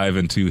a dive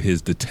into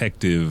his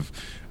detective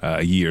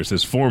years,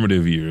 his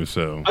formative years.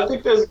 So I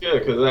think that's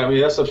good because I mean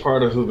that's a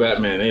part of who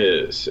Batman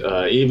is.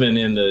 Even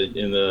in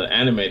the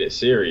animated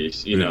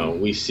series, you know,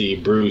 we see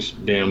Bruce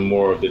being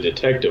more of the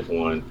detective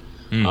one.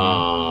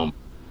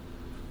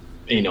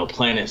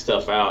 Planning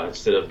stuff out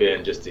instead of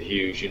being just a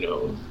huge,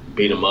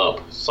 beat 'em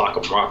up, sock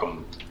 'em, rock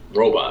 'em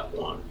robot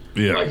one,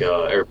 like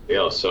everybody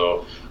else.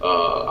 So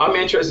I'm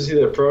interested to see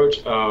the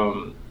approach.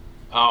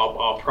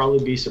 I'll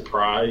probably be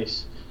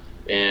surprised,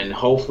 and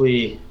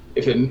hopefully,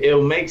 if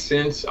it'll make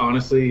sense,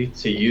 honestly,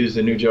 to use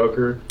the new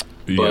Joker.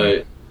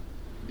 But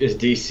it's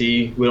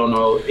DC. We don't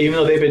know, even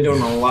though they've been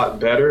doing a lot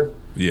better.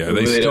 Yeah,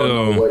 they still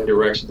don't know what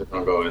direction they're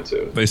gonna go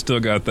into. They still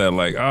got that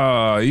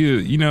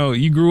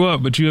you grew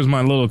up, but you was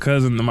my little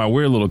cousin, my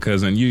weird little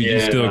cousin. You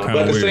still kind of.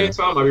 But at the same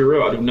time, I'll be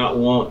real. I do not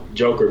want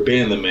Joker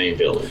being the main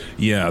villain.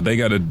 Yeah, they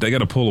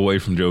gotta pull away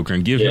from Joker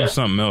and give him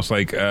something else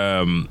like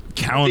Calendar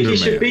Man. He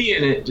should be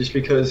in it just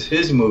because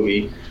his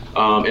movie,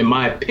 in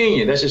my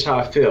opinion, that's just how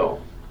I feel.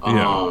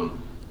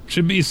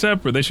 Should be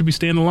separate. They should be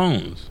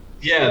standalones.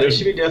 Yeah, they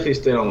should be definitely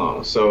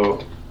standalone.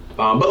 So.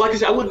 But like I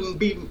said, I wouldn't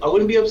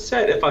be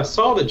upset if I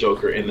saw the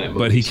Joker in that movie.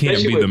 But he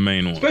can't be the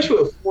main one, especially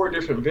with 4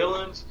 different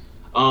villains.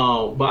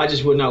 But I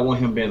just would not want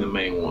him being the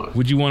main one.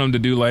 Would you want him to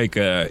do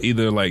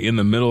either in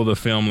the middle of the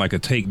film, like a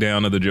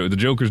takedown of the Joker? The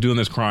Joker's doing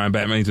this crime.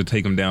 Batman needs to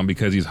take him down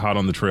because he's hot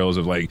on the trails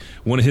of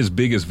one of his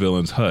biggest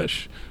villains,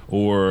 Hush,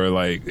 or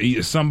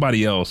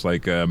somebody else,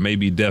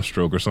 maybe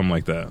Deathstroke or something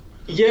like that.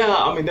 Yeah,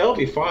 I mean that would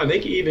be fine. They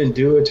could even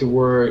do it to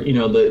where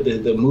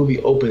the movie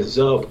opens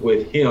up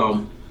with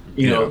him.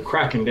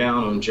 Cracking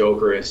down on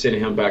Joker and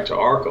sending him back to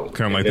Arkham.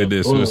 Kind of like they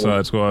did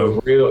Suicide Squad.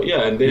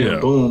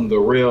 Boom, the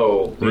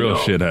real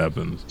shit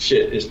happens.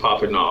 Shit is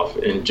popping off,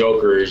 and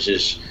Joker is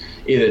just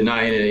either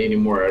not in it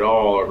anymore at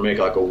all, or make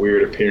a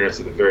weird appearance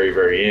at the very,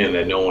 very end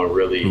that no one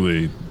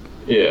really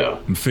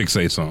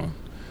fixates on.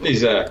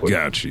 Exactly.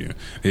 Got you.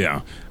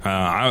 Yeah,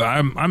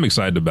 I'm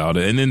excited about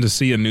it, and then to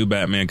see a new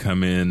Batman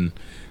come in.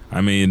 I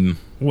mean,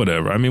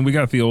 whatever. I mean, we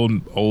got the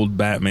old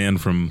Batman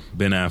from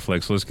Ben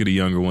Affleck, so let's get a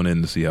younger one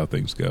in to see how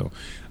things go.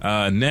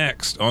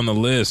 Next on the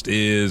list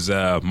is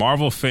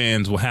Marvel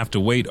fans will have to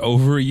wait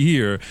over a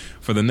year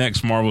for the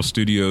next Marvel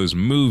Studios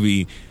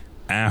movie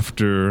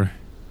after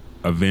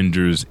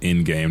Avengers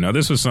Endgame. Now,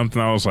 this was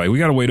something I was like, we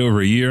got to wait over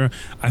a year.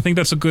 I think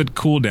that's a good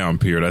cool down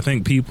period. I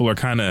think people are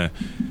kind of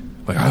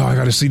I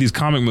got to see these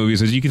comic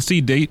movies. As you can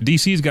see,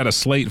 DC's got a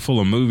slate full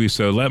of movies,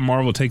 so let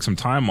Marvel take some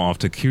time off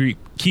to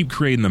keep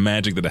creating the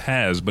magic that it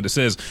has. But it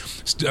says,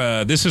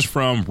 this is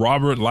from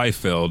Robert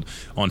Liefeld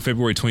on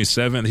February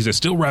 27th. He said,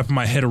 still wrapping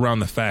my head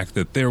around the fact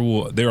that there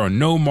are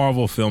no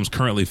Marvel films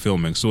currently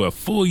filming. So a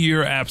full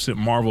year absent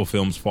Marvel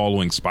films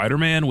following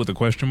Spider-Man with a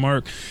question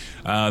mark.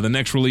 The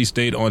next release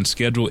date on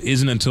schedule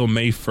isn't until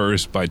May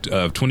 1st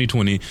of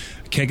 2020.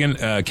 Kevin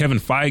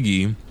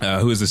Feige,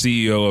 who is the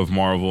CEO of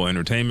Marvel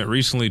Entertainment,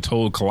 recently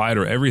told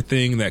Collider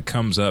everything that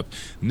comes up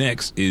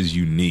next is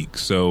unique.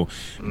 So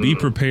be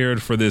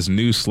prepared for this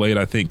new slate.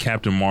 I think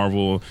Captain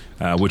Marvel,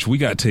 which we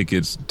got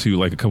tickets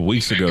to a couple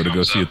weeks ago to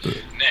go see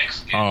it.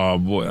 Oh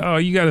boy! Oh,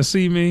 you got to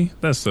see me?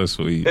 That's so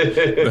sweet.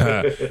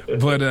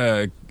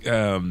 But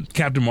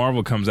Captain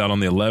Marvel comes out on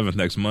the 11th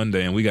next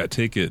Monday, and we got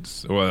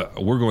tickets. Well,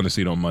 we're going to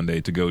see it on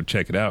Monday to go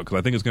check it out because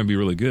I think it's going to be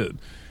really good,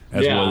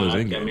 as well as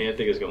Endgame. I mean, I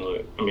think it's going to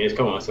look. I mean, it's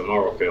coming on some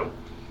Marvel film.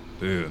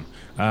 Dude,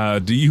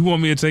 do you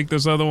want me to take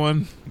this other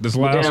one? This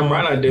last Damn one?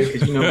 right I did,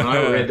 because when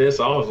I read this,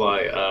 I was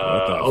like,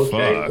 okay.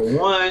 fuck? For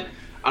one,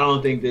 I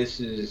don't think this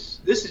is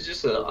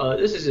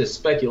just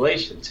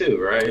speculation too,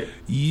 right?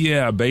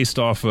 Yeah, based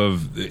off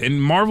of,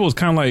 and Marvel is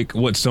kind of like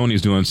what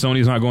Sony's doing.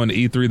 Sony's not going to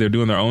E3; they're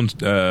doing their own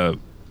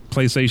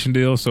PlayStation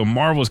deal. So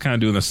Marvel's kind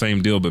of doing the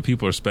same deal, but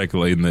people are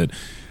speculating that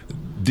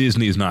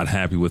Disney's not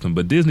happy with them,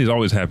 but Disney's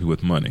always happy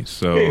with money.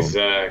 So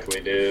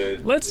exactly,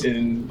 dude.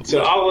 So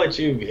I'll let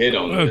you hit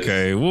on this.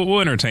 Okay, we'll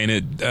entertain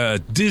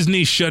it.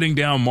 Disney shutting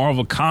down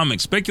Marvel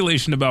Comics.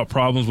 Speculation about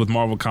problems with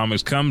Marvel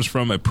Comics comes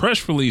from a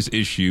press release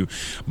issue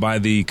by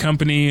the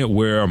company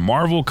where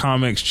Marvel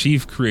Comics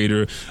chief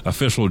creator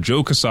official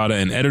Joe Quesada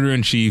and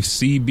editor-in-chief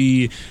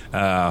C.B.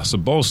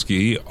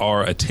 Sobolski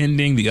are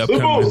attending the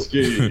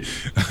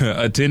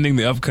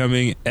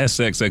upcoming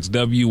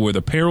SXXW, where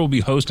the pair will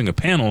be hosting a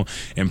panel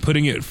and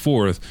putting it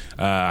forth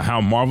how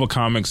Marvel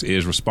Comics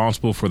is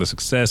responsible for the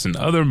success in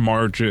other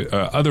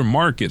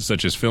markets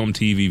such as film,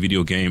 TV,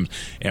 video games,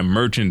 and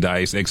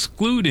merchandise,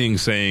 excluding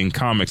saying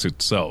comics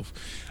itself.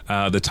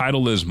 The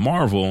title is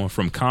Marvel,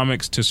 From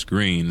Comics to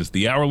Screens.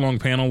 The hour-long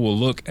panel will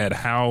look at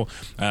how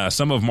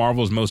some of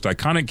Marvel's most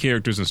iconic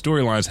characters and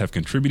storylines have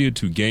contributed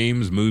to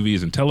games,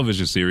 movies, and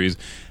television series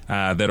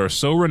that are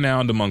so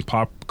renowned among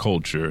pop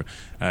culture.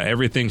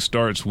 Everything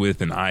starts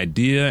with an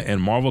idea,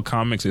 and Marvel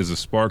Comics is a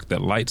spark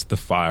that lights the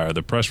fire,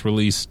 the press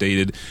release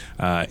stated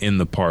in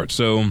the part.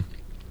 So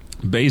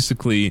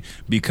basically,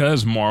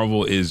 because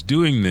Marvel is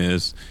doing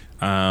this,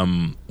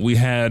 we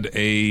had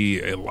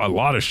a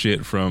lot of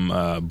shit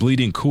from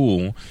Bleeding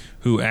Cool,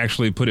 who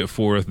actually put it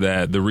forth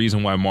that the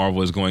reason why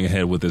Marvel is going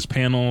ahead with this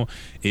panel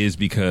is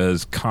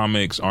because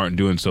comics aren't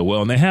doing so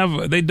well.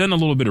 And they've done a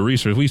little bit of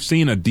research. We've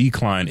seen a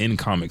decline in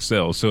comic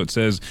sales. So it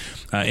says,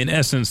 in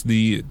essence,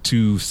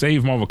 to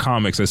save Marvel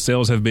Comics, as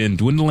sales have been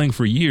dwindling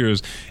for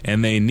years,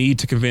 and they need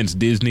to convince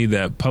Disney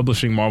that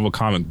publishing Marvel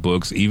comic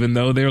books, even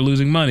though they're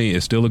losing money,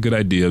 is still a good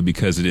idea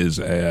because it is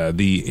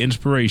the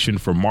inspiration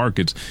for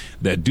markets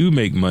that do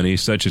make money,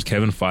 such as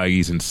Kevin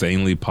Feige's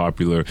insanely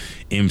popular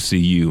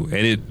MCU.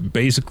 And it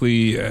basically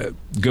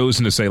goes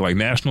into say, like,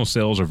 national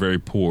sales are very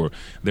poor.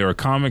 There are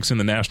comics in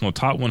the national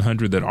top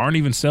 100 that aren't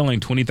even selling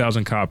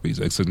 20,000 copies.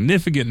 A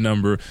significant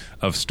number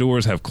of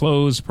stores have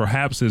closed,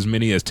 perhaps as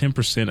many as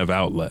 10% of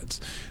outlets.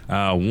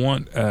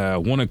 Want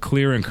a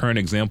clear and current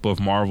example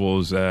of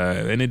Marvel's,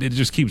 and it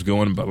just keeps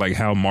going, but like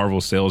how Marvel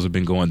sales have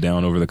been going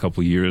down over the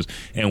couple of years,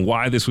 and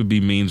why this would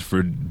be means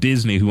for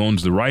Disney, who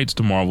owns the rights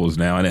to Marvel's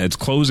now, and it's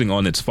closing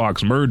on its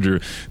Fox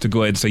merger, to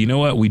go ahead and say, you know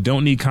what, we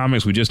don't need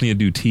comics, we just need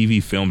to do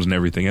TV, films, and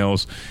everything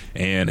else.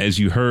 And as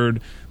you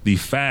heard, the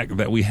fact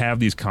that we have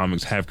these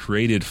comics have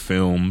created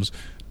films,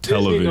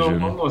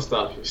 television. I'm gonna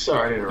stop you.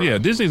 Sorry to interrupt. Yeah,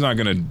 Disney's not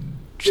gonna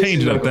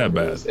change it up that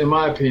bad. In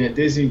my opinion,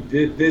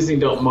 Disney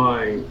don't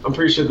mind. I'm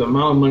pretty sure the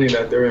amount of money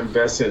that they're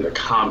investing in the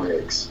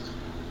comics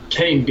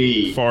can't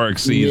be far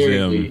exceeds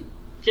them.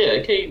 Yeah,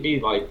 it can't be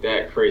like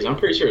that crazy. I'm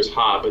pretty sure it's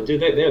high, but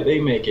dude, they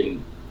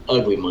making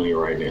ugly money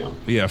right now.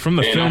 Yeah, from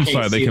the film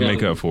side, they can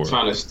make up for it.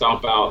 Trying to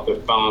stomp out the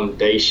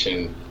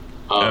foundation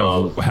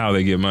of how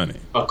they get money,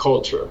 a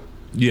culture.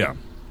 Yeah.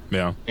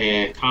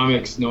 And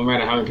comics, no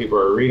matter how many people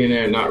are reading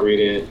it or not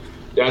reading it,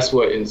 that's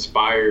what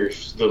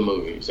inspires the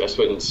movies. That's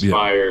what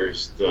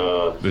inspires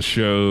the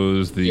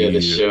shows,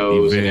 the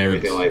shows, and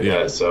everything like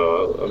that.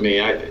 So, I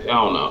mean, I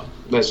don't know.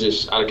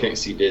 I can't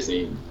see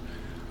Disney.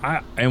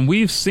 And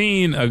we've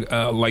seen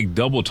like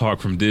double talk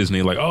from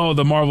Disney, like, oh,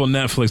 the Marvel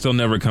Netflix, they'll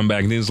never come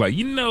back. And it's like,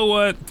 you know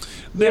what?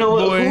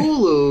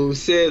 Hulu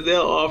said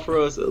they'll offer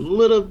us a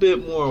little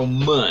bit more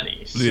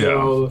money.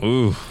 So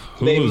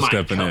Hulu's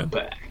stepping in.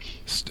 Back.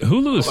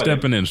 Hulu is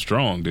stepping in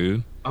strong,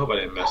 dude. I hope I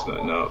didn't mess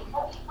nothing up.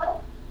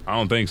 I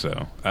don't think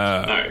so. All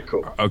right,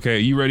 cool. Okay,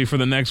 you ready for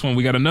the next one?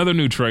 We got another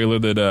new trailer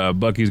that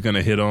Bucky's going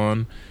to hit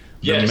on.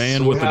 The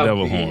Man with the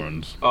Devil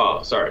Horns.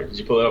 Oh, sorry. Did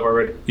you pull it up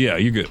already? Yeah,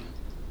 you're good.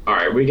 All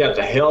right, we got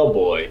the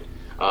Hellboy.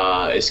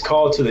 It's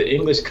called to the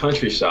English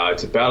countryside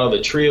to battle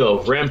the trio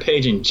of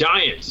rampaging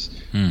giants.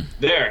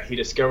 There, he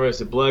discovers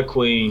the Blood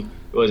Queen.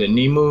 Was it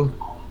Nimu?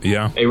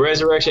 Yeah. A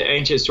resurrection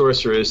ancient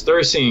sorceress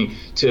thirsting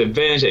to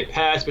avenge a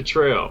past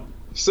betrayal.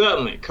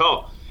 Suddenly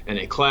caught in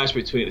a clash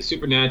between the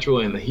supernatural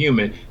and the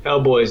human,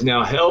 Hellboy is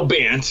now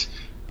hell-bent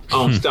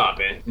on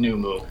stopping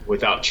Nimu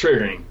without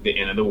triggering the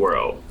end of the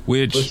world.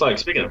 Which looks like,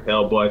 speaking of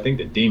Hellboy, I think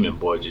the Demon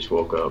Boy just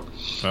woke up.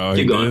 Oh,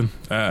 he did?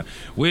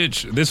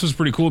 Which, this was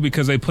pretty cool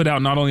because they put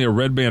out not only a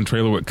red band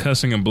trailer with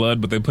cussing and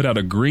blood, but they put out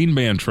a green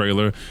band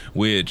trailer,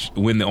 which,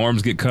 when the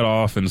arms get cut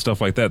off and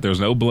stuff like that, there's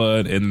no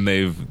blood, and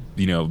they've,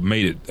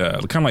 made it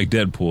kind of like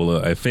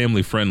Deadpool, a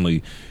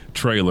family-friendly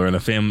trailer and a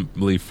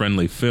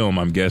family-friendly film,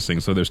 I'm guessing.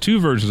 So there's 2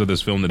 versions of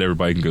this film that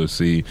everybody can go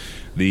see.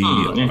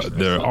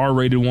 The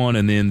R-rated one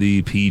and then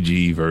the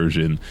PG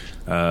version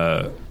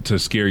to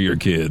scare your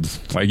kids.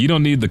 Like, you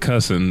don't need the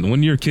cussing.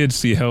 When your kids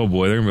see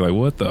Hellboy, they're going to be like,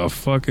 what the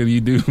fuck are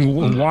you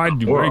doing?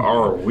 Why'd you Where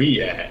are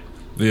we at?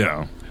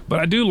 Yeah. But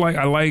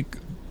I like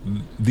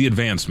the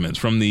advancements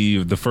from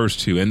the first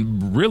 2.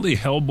 And really,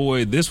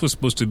 Hellboy, this was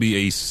supposed to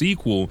be a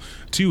sequel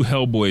to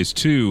Hellboy's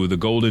 2, the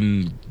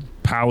Golden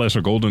Palace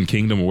or Golden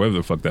Kingdom or whatever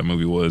the fuck that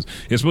movie was.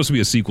 It's supposed to be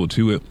a sequel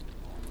to it.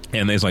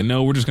 And they're like,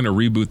 no, we're just going to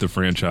reboot the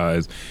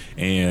franchise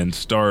and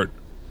start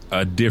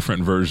a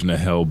different version of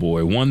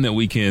Hellboy. One that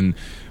we can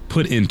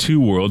put in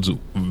 2 worlds,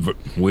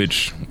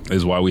 which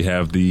is why we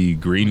have the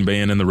green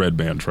band and the red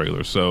band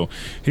trailer. So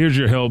here's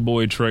your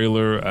Hellboy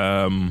trailer.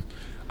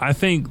 I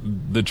think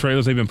the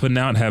trailers they've been putting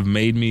out have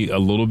made me a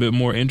little bit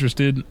more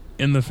interested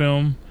in the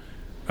film.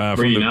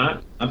 Were you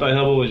not? I thought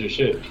Hellboy was your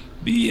shit.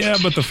 Yeah,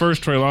 but the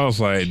first trailer, I was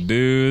like,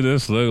 dude,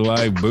 this look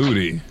like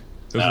booty.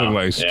 This look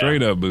like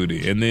straight up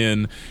booty. And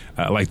then,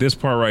 like this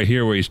part right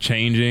here where he's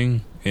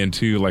changing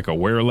into like a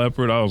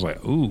were-leopard, I was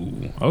like,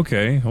 ooh,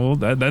 okay. Well,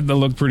 that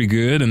looked pretty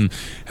good. And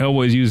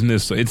Hellboy's using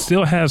this. It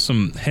still has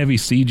some heavy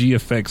CG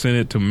effects in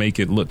it to make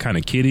it look kind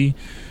of kiddie,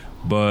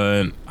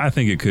 but I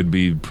think it could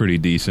be pretty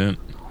decent.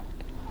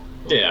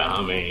 Yeah,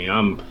 I mean,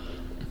 I'm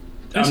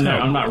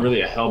not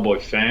really a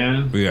Hellboy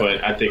fan,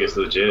 but I think it's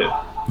legit.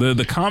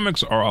 The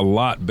comics are a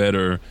lot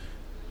better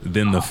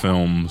than the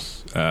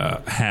films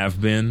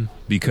have been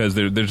because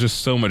there's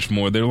just so much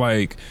more. They're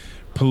like,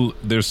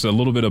 there's a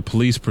little bit of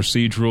police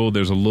procedural.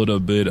 There's a little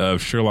bit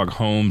of Sherlock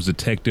Holmes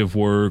detective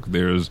work.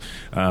 There's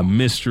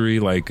mystery,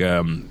 like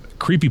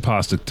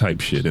creepypasta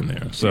type shit in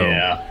there. So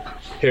yeah.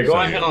 Here, go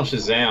ahead on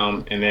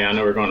Shazam, and then I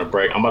know we're going to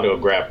break. I'm about to go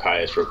grab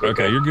Caius real quick.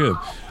 Okay, you're good.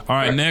 All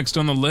right, next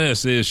on the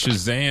list is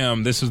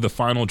Shazam. This is the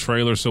final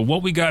trailer. So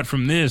what we got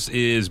from this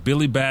is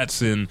Billy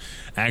Batson.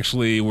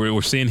 Actually, we're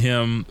seeing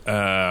him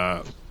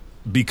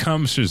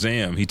become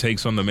Shazam. He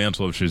takes on the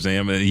mantle of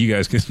Shazam. And you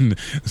guys can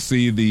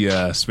see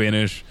the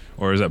Spanish,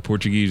 or is that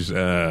Portuguese,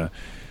 subs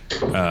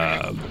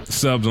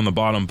on the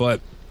bottom. But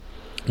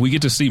we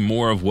get to see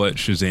more of what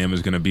Shazam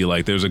is going to be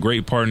like. There's a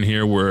great part in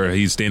here where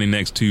he's standing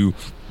next to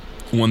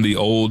one of the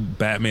old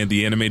Batman,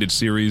 the animated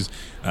series,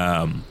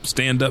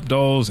 stand-up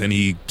dolls, and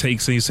he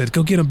said,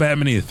 go get him,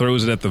 Batman, and he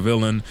throws it at the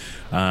villain.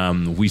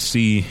 We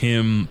see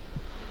him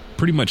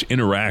pretty much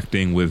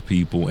interacting with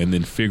people and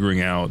then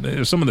figuring out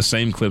some of the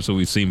same clips that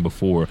we've seen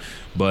before,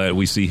 but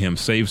we see him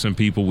save some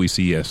people. We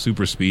see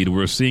super speed.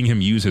 We're seeing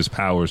him use his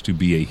powers to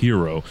be a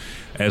hero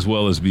as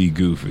well as be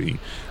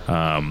goofy.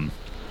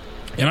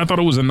 And I thought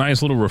it was a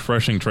nice little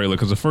refreshing trailer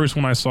because the first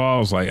one I saw, I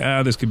was like,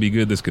 this could be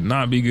good, this could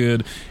not be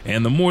good.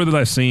 And the more that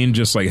I've seen,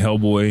 just like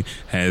Hellboy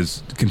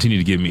has continued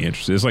to get me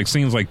interested. It's like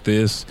scenes like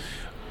this,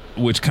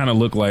 which kind of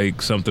look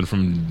like something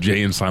from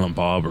Jay and Silent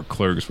Bob or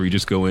Clerks, where you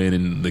just go in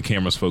and the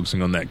camera's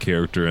focusing on that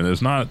character. And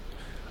there's not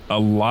a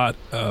lot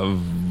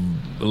of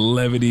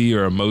levity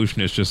or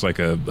emotion. It's just like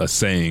a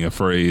saying, a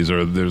phrase,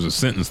 or there's a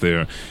sentence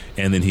there,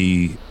 and then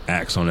he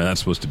acts on it. That's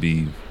supposed to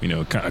be,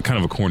 kind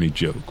of a corny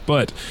joke.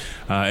 But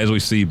as we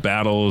see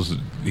battles,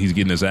 he's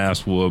getting his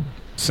ass whooped.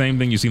 Same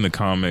thing you see in the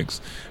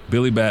comics.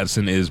 Billy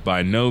Batson is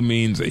by no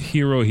means a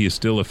hero. He is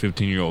still a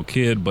 15-year-old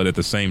kid, but at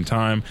the same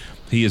time,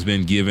 he has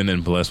been given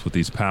and blessed with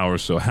these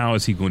powers. So how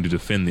is he going to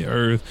defend the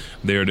Earth?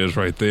 There it is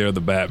right there, the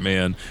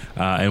Batman.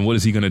 And what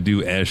is he going to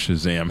do as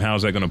Shazam? How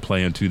is that going to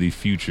play into the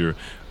future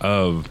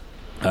of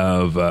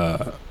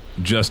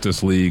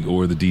Justice League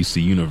or the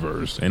DC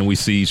Universe? And we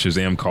see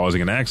Shazam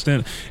causing an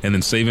accident and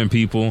then saving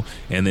people,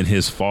 and then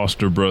his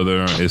foster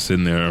brother is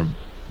sitting there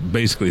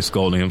basically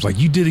scolding him. It's like,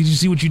 did you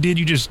see what you did?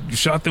 You just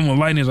shot them with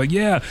lightning. It's like,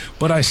 yeah,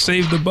 but I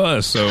saved the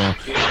bus. So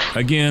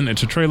again,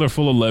 it's a trailer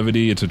full of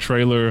levity. It's a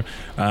trailer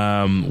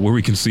where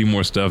we can see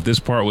more stuff. This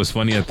part was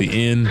funny at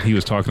the end. He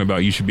was talking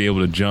about you should be able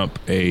to jump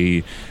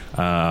a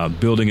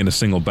building in a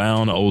single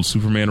bound, an old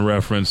Superman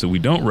reference that we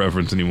don't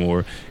reference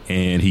anymore,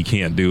 and he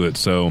can't do it.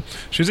 So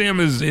Shazam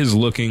is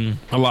looking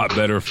a lot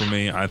better for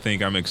me. I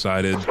think I'm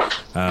excited,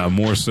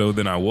 more so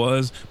than I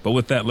was. But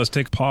with that, let's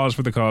take a pause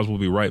for the cause. We'll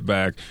be right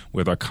back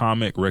with our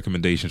comic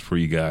recommendations for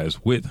you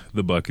guys with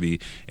the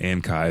Buckity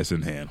and Caius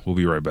in hand. We'll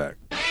be right back.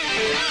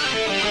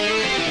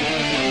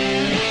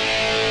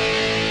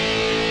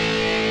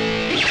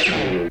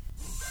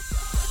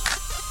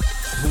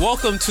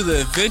 Welcome to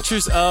the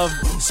adventures of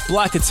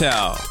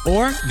Splackatow,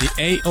 or the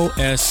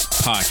AOS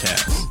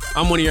podcast.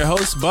 I'm one of your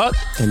hosts, Buck.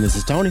 And this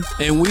is Tony.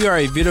 And we are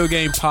a video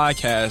game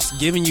podcast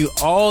giving you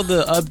all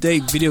the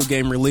update video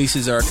game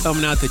releases that are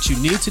coming out that you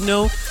need to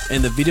know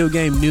and the video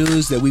game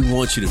news that we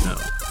want you to know.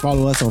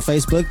 Follow us on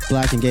Facebook,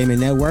 Black and Gaming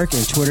Network,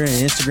 and Twitter and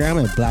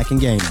Instagram at Black and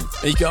Gaming.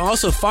 And you can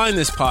also find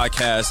this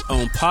podcast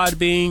on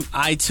Podbean,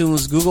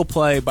 iTunes, Google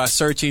Play by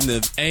searching the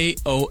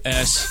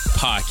AOS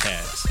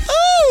podcast.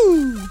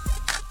 Ooh!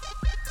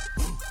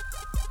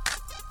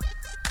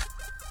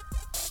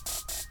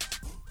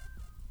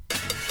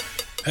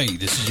 Hey,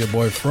 this is your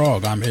boy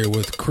Frog. I'm here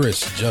with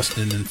Chris,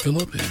 Justin, and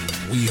Philip, and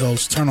we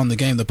host Turn on the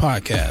Game, the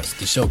podcast.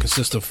 The show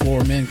consists of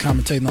 4 men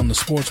commentating on the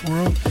sports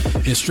world.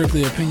 It's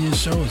strictly opinion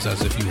show. It's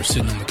as if you were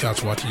sitting on the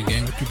couch watching a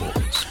game with your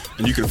boys.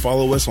 And you can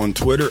follow us on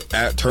Twitter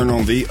at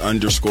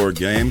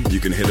 @TurnOnThe_game. You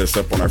can hit us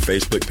up on our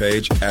Facebook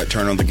page at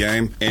Turn on the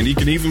Game. And you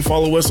can even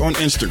follow us on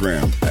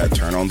Instagram at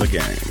Turn on the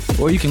Game.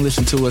 Or you can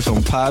listen to us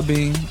on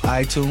Podbean,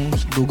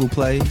 iTunes, Google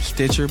Play,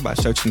 Stitcher by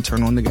searching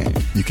Turn on the Game.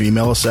 You can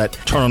email us at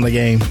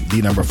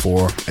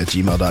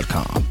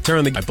turnonthegame4@gmail.com. Turn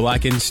on the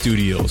Blacken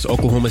Studios,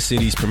 Oklahoma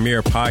City's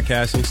premier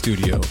podcasting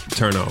studio.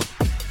 Turn on.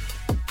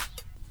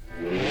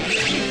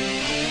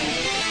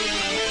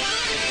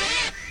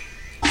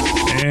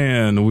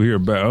 And we are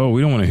back. Oh, we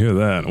don't want to hear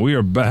that. We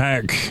are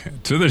back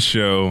to the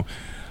show.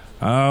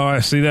 Oh, I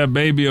see that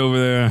baby over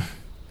there.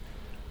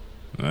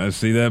 I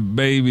see that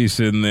baby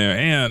sitting there.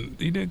 And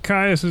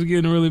Caius is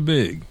getting really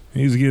big.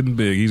 He's getting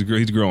big. He's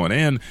growing.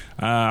 And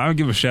I'll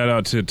give a shout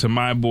out to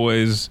my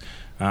boys.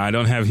 I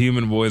don't have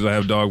human boys. I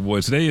have dog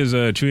boys. Today is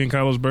Chewy and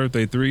Kylo's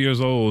birthday. 3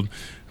 years old.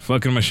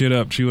 Fucking my shit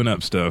up, chewing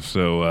up stuff.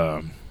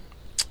 So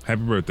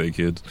happy birthday,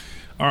 kids.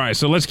 All right,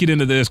 so let's get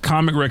into this.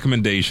 Comic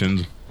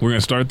recommendations. We're going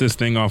to start this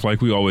thing off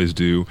like we always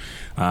do.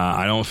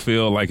 I don't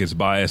feel like it's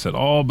biased at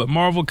all, but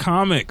Marvel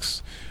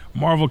Comics.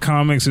 Marvel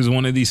Comics is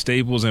one of the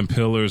staples and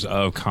pillars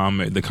of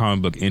the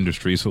comic book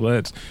industry. So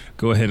let's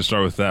go ahead and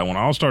start with that one.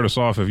 I'll start us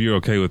off if you're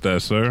okay with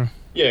that, sir.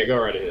 Yeah, go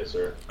right ahead,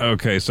 sir.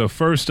 Okay, so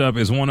first up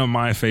is one of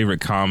my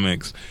favorite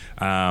comics,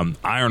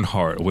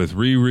 Ironheart, with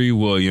Riri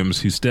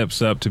Williams, who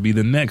steps up to be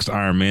the next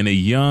Iron Man. A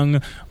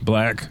young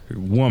black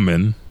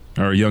woman,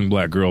 or a young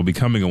black girl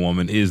becoming a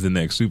woman, is the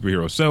next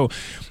superhero. So,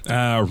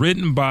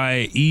 written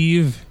by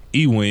Eve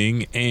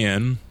Ewing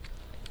and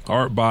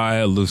art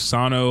by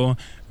Luciano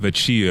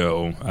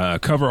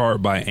Vecchio, cover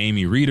art by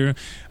Amy Reeder.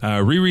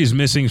 Riri's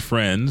missing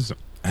friends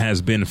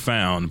has been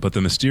found, but the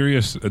mystery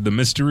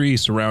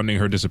surrounding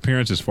her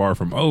disappearance is far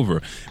from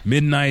over.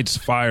 Midnight's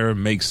fire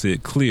makes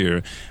it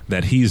clear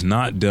that he's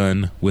not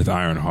done with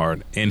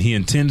Ironheart, and he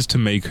intends to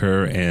make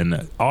her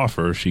an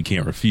offer she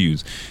can't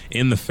refuse.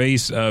 In the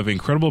face of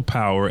incredible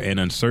power and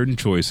uncertain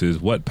choices,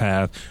 what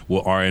path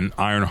will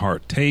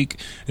Ironheart take?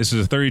 This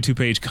is a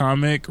 32-page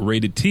comic,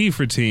 rated T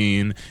for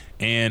teen,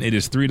 and it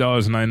is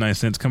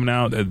 $3.99, coming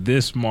out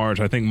this March,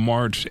 I think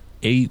March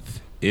 8th,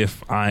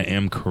 if I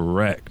am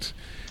correct.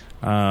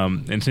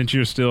 And since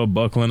you're still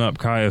buckling up,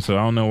 Kaya, so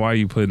I don't know why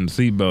you putting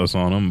seatbelts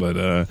on them, but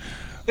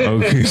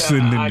okay,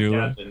 sitting to do it.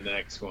 I got the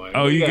next one.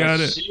 Oh, you got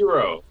it.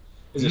 Shiro.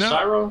 Is it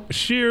Shiro?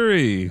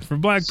 Shiri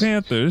from Black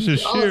Panther. This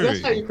is Shiri. Oh,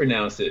 that's how you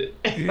pronounce it.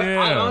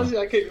 Yeah. I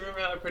couldn't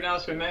remember how to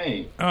pronounce her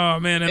name. Oh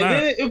man,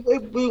 then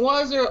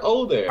why is there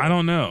O there? I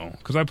don't know,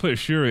 because I put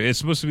Shuri. It's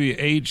supposed to be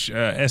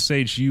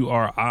Shuri,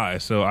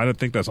 so I don't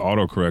think that's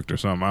autocorrect or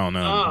something. I don't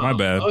know. My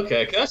bad.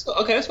 Okay, that's what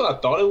I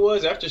thought it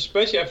was.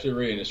 Especially after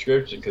reading the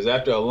description, because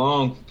after a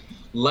long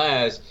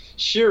last,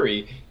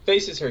 Shuri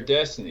faces her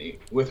destiny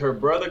with her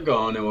brother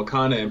gone and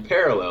Wakanda in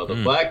parallel. The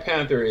Black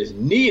Panther is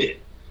needed.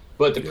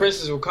 But the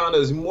Princess Wakanda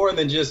is more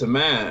than just a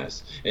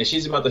mask, and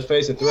she's about to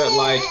face a threat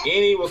like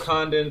any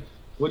Wakandan.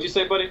 What'd you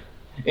say, buddy?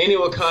 Any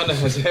Wakanda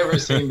has ever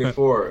seen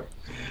before.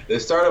 The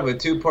start of a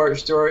 2-part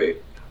story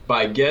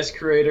by guest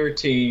creator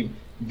team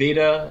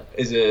Vita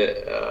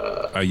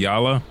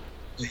Ayala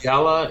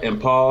and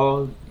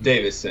Paul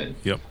Davidson.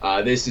 Yep.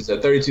 This is a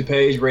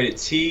 32-page rated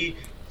T.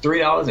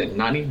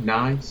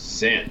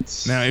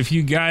 $3.99. Now, if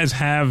you guys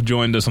have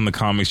joined us on the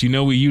comics, you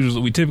know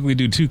we typically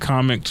do 2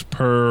 comics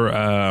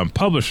per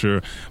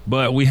publisher,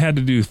 but we had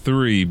to do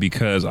 3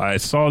 because I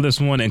saw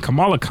this one, and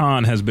Kamala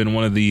Khan has been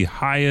one of the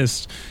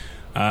highest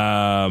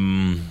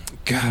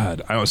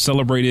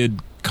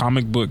celebrated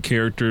comic book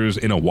characters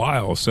in a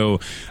while.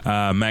 So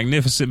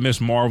Magnificent Miss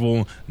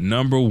Marvel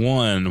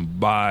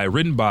 #1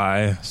 written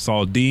by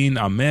Saldin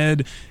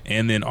Ahmed,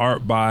 and then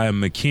art by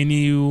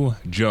McKinney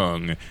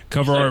Jung.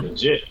 Cover art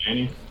legit,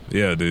 Annie.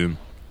 Yeah, dude.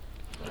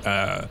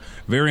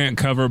 Variant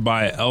cover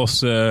by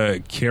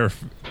Elsa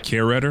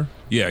Carretter.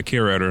 Yeah,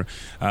 Carretter.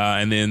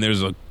 And then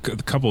there's a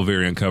couple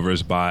variant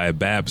covers by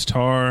Babs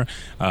Tarr.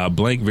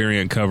 Blank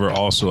variant cover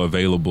also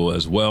available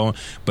as well.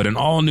 But an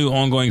all-new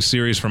ongoing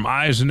series from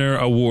Eisner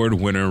Award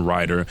winner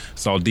writer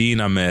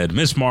Saldin Ahmed.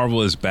 Miss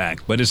Marvel is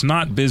back, but it's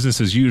not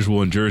business as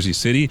usual in Jersey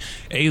City.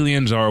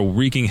 Aliens are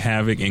wreaking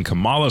havoc in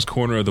Kamala's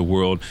corner of the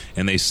world,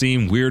 and they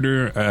seem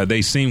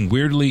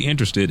weirdly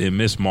interested in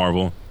Miss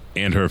Marvel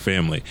and her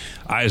family.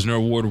 Eisner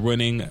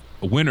Award-winning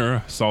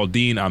winner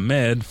Saldin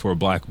Ahmed for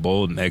Black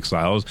Bolt and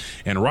Exiles,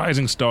 and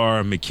rising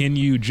star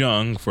McKinney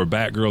Jung for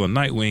Batgirl and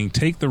Nightwing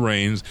take the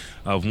reins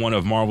of one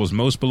of Marvel's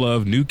most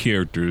beloved new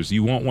characters.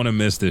 You won't want to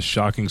miss this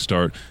shocking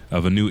start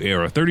of a new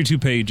era. 32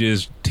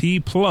 pages, T+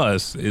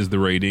 is the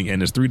rating,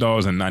 and it's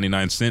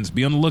 $3.99.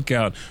 Be on the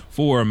lookout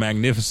for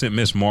Magnificent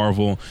Miss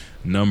Marvel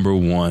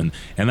 #1.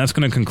 And that's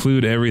going to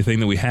conclude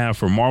everything that we have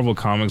for Marvel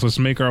Comics. Let's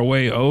make our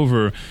way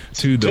over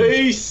to the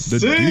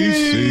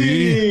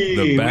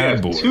DC, we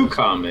have 2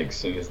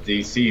 comics in this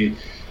DC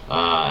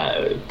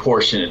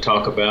portion to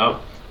talk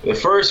about. The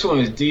first one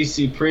is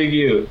DC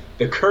Preview,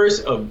 The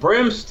Curse of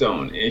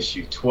Brimstone,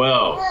 issue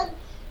 12.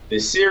 The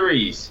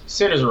series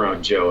centers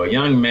around Joe, a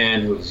young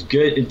man whose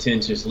good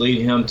intentions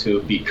lead him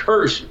to be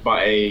cursed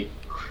by a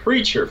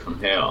creature from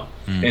hell,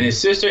 and his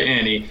sister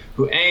Annie,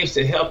 who aims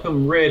to help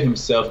him rid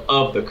himself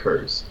of the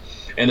curse.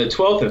 In the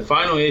 12th and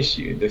final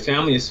issue, the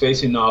family is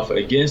facing off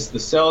against the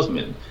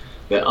salesman,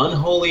 the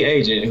unholy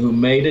agent who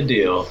made a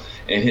deal,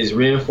 and his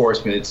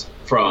reinforcements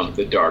from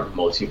the dark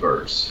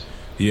multiverse.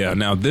 Yeah,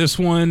 now this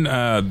one,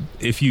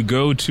 if you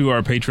go to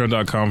our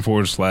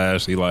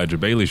patreon.com/Elijah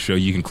Bailey Show,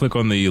 you can click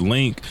on the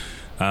link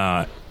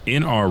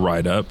in our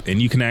write-up,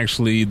 and you can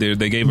actually,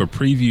 they gave a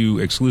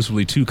preview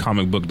exclusively to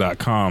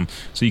comicbook.com,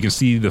 so you can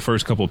see the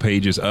first couple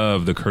pages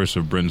of The Curse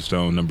of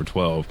Brimstone, number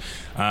 12.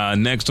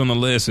 Next on the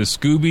list is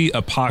Scooby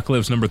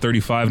Apocalypse, number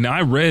 35. Now,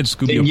 I read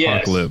Scooby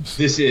Apocalypse.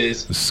 This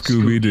is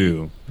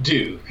Scooby-Doo.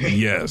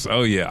 Yes.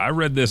 Oh, yeah. I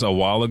read this a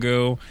while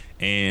ago,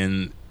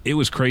 and it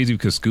was crazy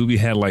because Scooby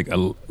had,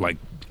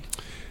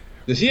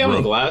 Does he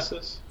have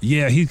glasses?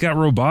 Yeah, he's got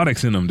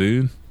robotics in him,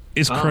 dude.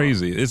 It's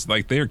crazy. It's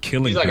like they're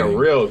killing. He's like things. a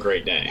real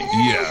Great Dane.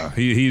 Yeah,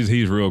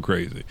 he's real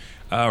crazy.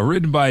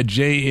 Written by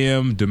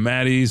J.M.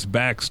 DeMatteis,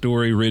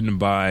 backstory written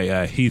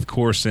by Heath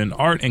Corson,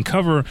 art and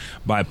cover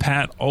by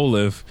Pat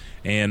Olive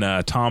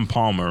and Tom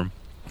Palmer.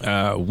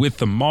 With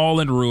the mall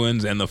in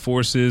ruins and the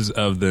forces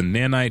of the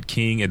Nanite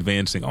King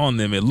advancing on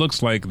them, it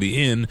looks like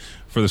the end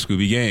for the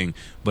Scooby Gang.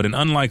 But an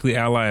unlikely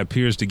ally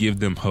appears to give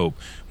them hope.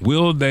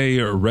 Will they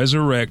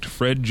resurrect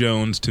Fred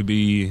Jones to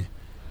be...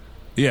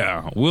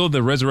 Yeah, will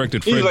the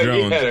resurrected Fred Jones...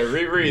 You had to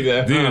reread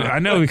that. Dude, I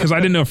know, because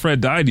I didn't know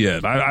Fred died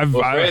yet.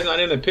 Fred's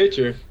not in the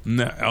picture.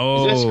 No,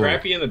 Is that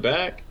Scrappy in the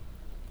back?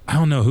 I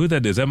don't know who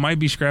that is. That might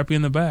be Scrappy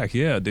in the back.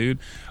 Yeah, dude.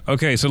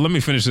 Okay, so let me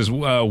finish this.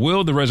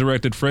 Will the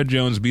resurrected Fred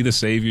Jones be the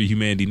savior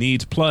humanity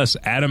needs? Plus,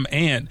 Adam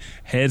Ant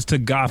heads to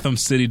Gotham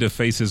City to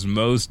face his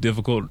most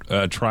difficult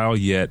trial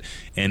yet,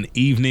 an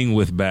evening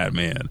with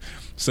Batman.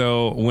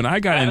 So when I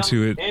got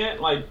into it...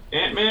 Ant, like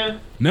Ant-Man?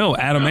 No,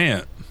 Adam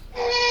Ant.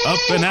 Up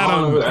and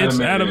Adam. It's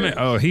Adam.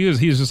 Oh, he's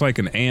just like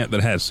an ant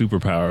that has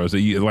superpowers.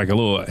 Like a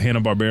little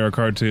Hanna-Barbera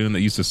cartoon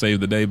that used to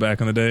save the day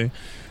back in the day.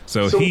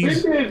 So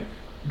he's...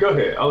 Go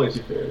ahead. I'll let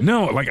you finish.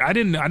 No, like I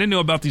didn't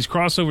know about these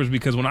crossovers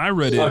because when I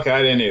read it, okay,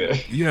 I didn't either.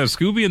 Yeah,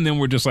 Scooby and them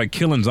were just like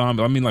killing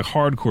zombies. I mean, like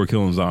hardcore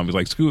killing zombies.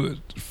 Like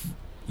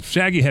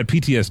Shaggy had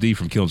PTSD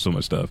from killing so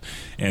much stuff,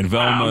 and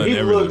Velma. He and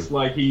everything. Looks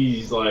like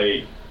he's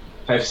like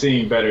have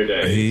seen better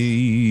days.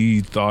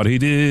 He thought he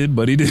did,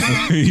 but he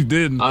didn't. He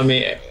didn't. I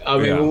mean,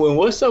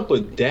 what's up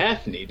with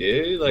Daphne,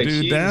 dude? Like,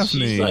 dude,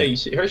 Daphne,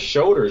 she's like, her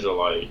shoulders are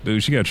like,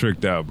 dude, she got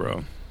tricked out,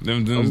 bro.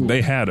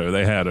 They had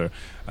her.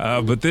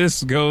 But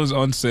this goes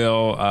on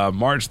sale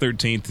March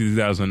 13th,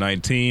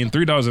 2019,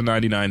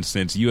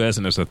 $3.99 US,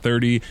 and it's a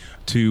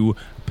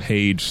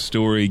 32-page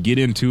story. Get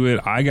into it.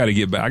 I got to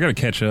get back. I got to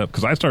catch up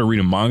because I started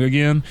reading manga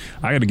again.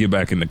 I got to get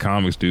back into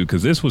comics, dude,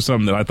 because this was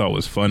something that I thought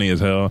was funny as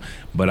hell,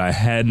 but I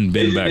hadn't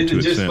been back to it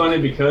since. Is it just funny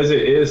because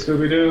it is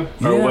Scooby-Doo,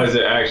 or was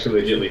it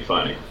actually legitimately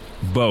funny?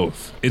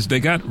 Both. They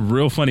got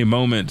real funny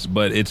moments,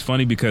 but it's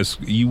funny because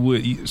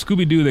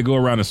Scooby-Doo, they go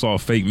around and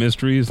solve fake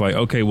mysteries. Like,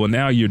 okay, well,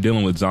 now you're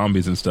dealing with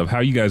zombies and stuff. How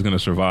are you guys going to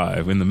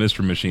survive in the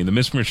Mystery Machine? The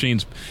Mystery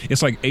Machine's,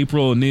 it's like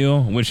April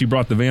O'Neil when she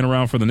brought the van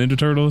around for the Ninja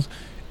Turtles.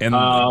 And they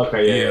got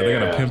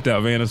a pimped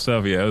out van and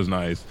stuff. Yeah, it was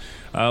nice.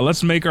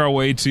 Let's make our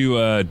way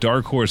to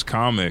Dark Horse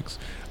Comics.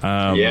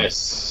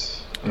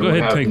 Yes. Go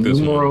ahead and take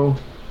this one.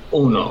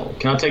 Uno.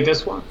 Can I take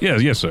this one?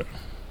 Yes, sir.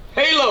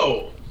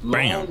 Halo!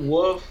 Bam. Lone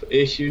Wolf,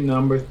 issue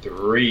number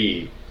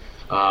 3.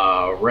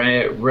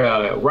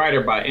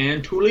 Writer by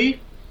Ann Tooley.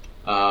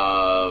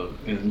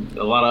 And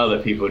a lot of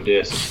other people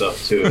did some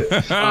stuff to it.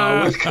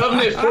 With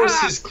Covenant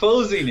forces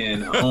closing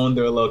in on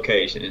their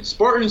location,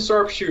 Spartan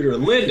sharpshooter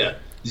Linda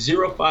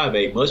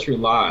 058 must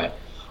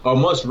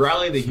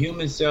rally the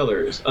human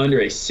sailors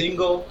under a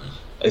single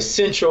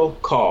essential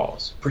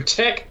cause: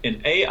 protect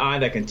an AI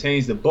that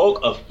contains the bulk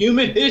of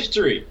human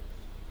history.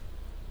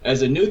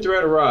 As a new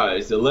threat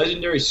arrives, the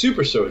legendary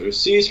super soldier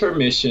sees her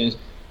mission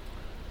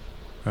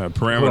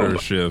parameters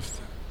shift.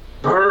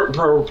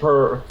 Parameters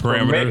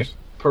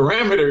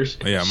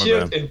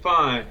shift and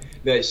find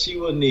that she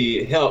will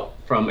need help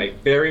from a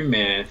very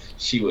man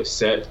she was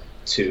set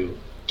to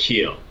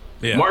kill.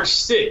 Yeah. March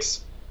 6th,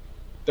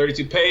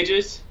 32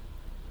 pages,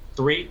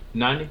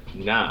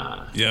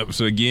 $3.99. Yep.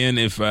 So again,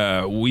 if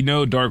we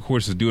know Dark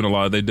Horse is doing a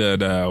lot, they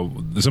did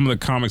some of the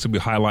comics that we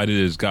highlighted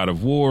is God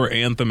of War,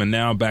 Anthem, and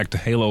now back to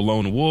Halo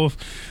Lone Wolf.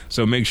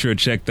 So make sure to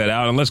check that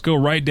out. And let's go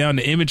right down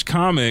to Image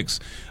Comics.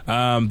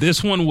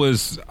 This one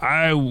was,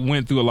 I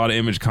went through a lot of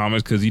Image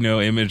Comics because,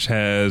 Image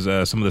has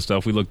some of the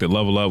stuff. We looked at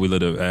Level Up, we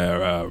looked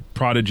at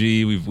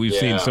Prodigy. We've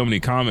seen so many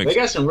comics. They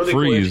got some really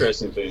cool,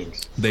 interesting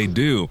things. They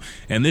do.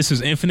 And this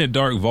is Infinite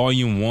Dark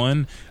Volume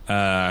 1.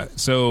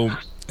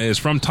 It's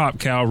from Top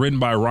Cow, written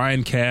by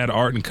Ryan Cadd,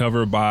 art and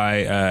cover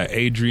by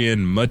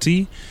Adrian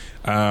Mutti.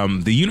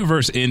 The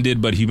universe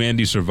ended, but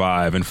humanity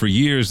survived, and for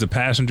years the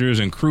passengers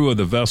and crew of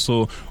the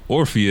vessel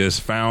Orpheus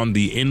found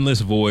the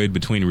endless void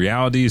between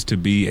realities to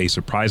be a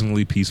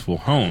surprisingly peaceful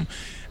home.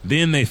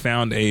 Then they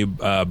found a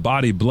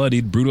body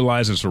bloodied,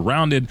 brutalized, and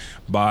surrounded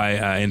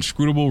by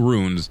inscrutable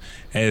runes.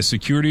 As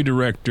security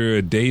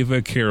director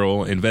Dava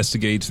Carroll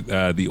investigates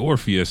the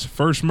Orpheus'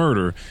 first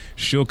murder,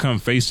 she'll come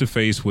face to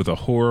face with a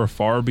horror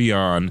far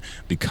beyond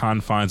the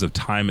confines of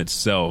time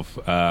itself.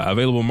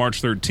 Available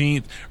March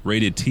 13th,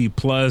 rated T+,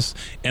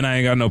 and I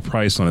ain't got no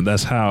price on it.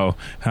 That's how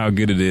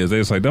good it is.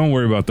 It's like, don't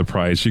worry about the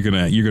price. You're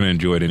gonna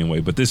enjoy it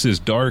anyway. But this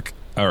is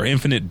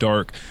Infinite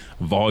Dark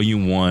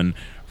Volume 1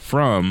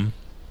 from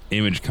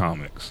Image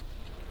Comics.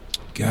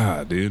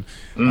 God, dude,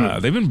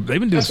 they've been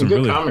doing some good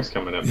really comics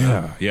coming up.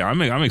 Yeah.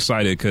 I'm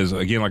excited because,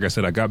 again, like I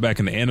said, I got back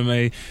into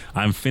anime.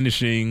 I'm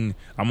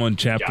on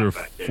chapter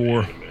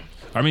 4.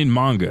 I mean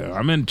manga.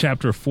 I'm in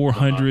chapter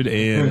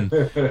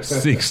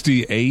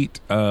 468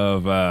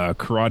 of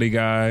Karate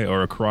Guy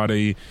or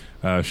Karate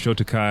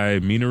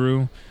Shotokai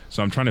Minoru.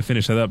 So I'm trying to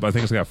finish that up. I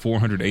think it's got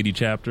 480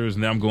 chapters.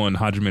 And now I'm going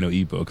Hajime no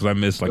Ippo because I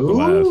missed like the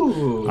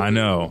last. I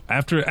know.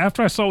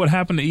 After I saw what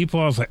happened to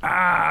Ippo, I was like,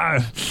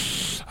 I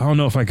don't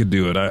know if I could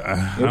do it.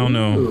 I don't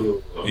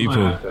know.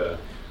 Ippo.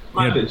 I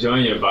might have to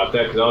join you about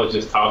that because I was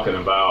just talking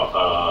about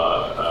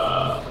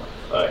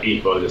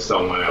Ippo to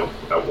someone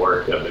at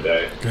work the other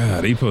day.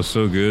 God, Ippo's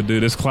so good,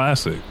 dude. It's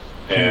classic.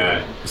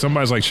 Yeah.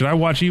 Somebody's like, should I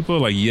watch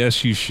Ippo? Like,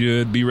 yes, you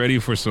should. Be ready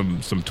for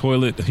some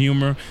toilet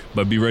humor,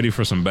 but be ready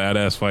for some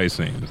badass fight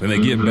scenes. And they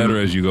get better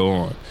as you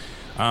go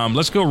on.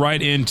 Let's go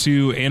right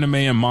into anime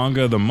and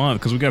manga of the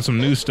month because we got some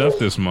new stuff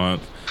this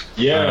month.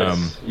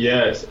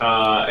 Yes.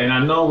 And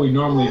I know we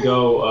normally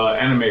go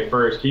anime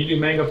first. Can you do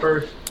manga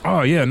first?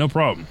 Oh, yeah, no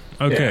problem.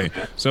 Okay.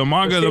 Yeah. So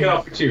manga Let's of the kick it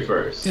off with you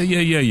first.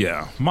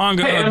 Yeah.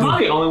 Manga. Hey, am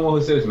I the only one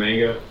who says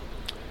manga?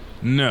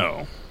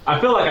 No. I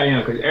feel like I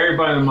am because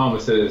everybody in the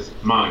moment says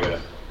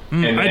manga.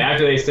 And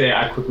after they say it,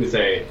 I quickly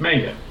say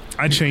manga.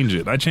 I change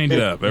it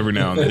up every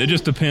now and then. It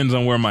just depends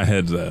on where my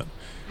head's at.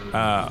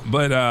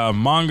 But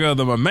manga of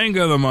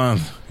the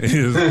month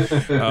is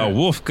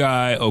Wolf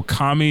Guy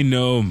Okami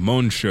no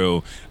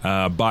Monsho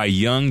by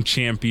Young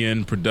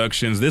Champion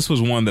Productions. This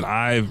was one that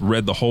I've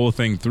read the whole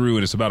thing through,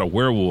 and it's about a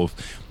werewolf.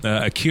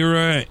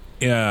 Akira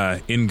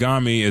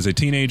Ingami is a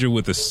teenager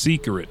with a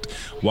secret.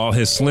 While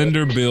his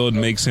slender build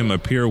makes him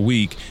appear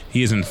weak,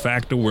 he is in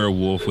fact a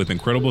werewolf with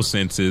incredible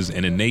senses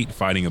and innate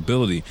fighting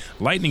ability,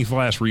 lightning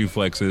flash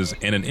reflexes,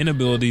 and an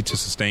inability to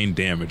sustain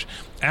damage.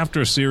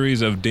 After a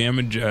series of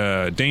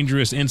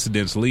dangerous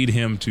incidents lead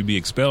him to be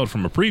expelled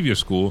from a previous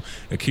school,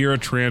 Akira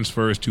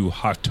transfers to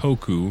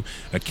Hatoku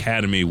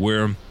Academy,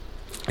 where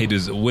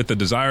with a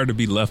desire to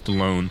be left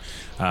alone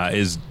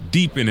is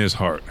deep in his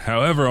heart.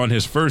 However, on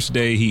his first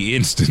day, he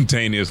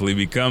instantaneously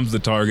becomes the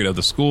target of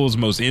the school's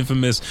most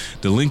infamous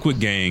delinquent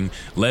gang,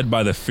 led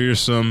by the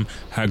fearsome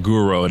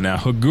Haguro. Now,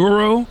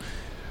 Haguro,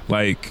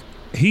 like,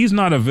 he's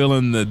not a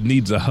villain that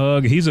needs a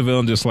hug. He's a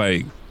villain just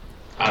like,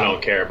 I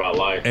don't care about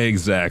life.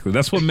 Exactly.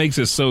 That's what makes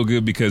it so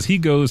good, because he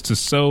goes to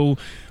so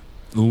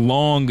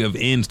long of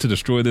ends to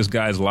destroy this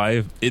guy's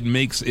life. It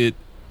makes it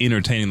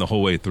entertaining the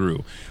whole way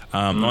through.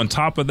 On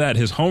top of that,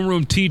 his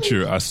homeroom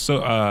teacher,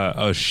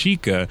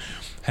 Ashika,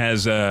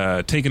 has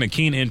taken a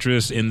keen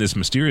interest in this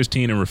mysterious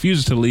teen and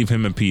refuses to leave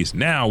him in peace.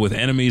 Now, with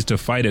enemies to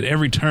fight at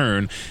every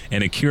turn,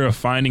 and Akira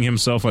finding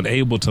himself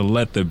unable to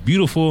let the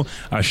beautiful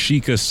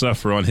Ashika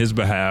suffer on his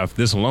behalf,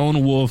 this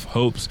lone wolf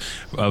hopes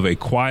of a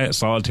quiet,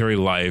 solitary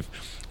life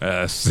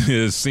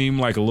seem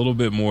like a little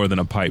bit more than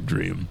a pipe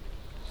dream.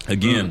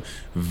 Again,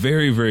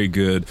 very, very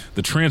good.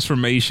 The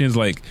transformations,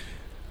 like,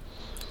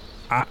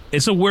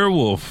 it's a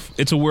werewolf.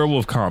 It's a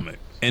werewolf comic,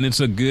 and it's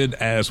a good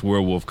ass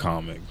werewolf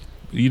comic.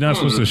 You're not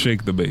supposed to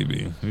shake the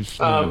baby.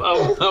 I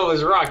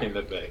was rocking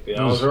the baby.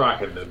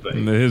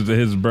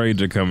 His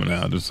braids are coming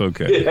out. It's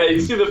okay. Yeah,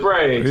 you see the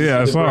braids.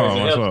 Yeah, I saw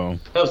him.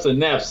 Helps the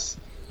naps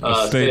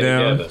stay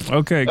down. Together.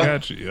 Okay,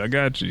 I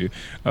got you.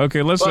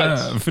 Okay, let's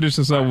finish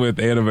this up with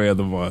anime of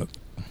the month.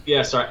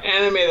 Yes, our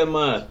anime of the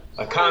month,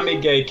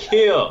 Akame ga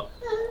Kill.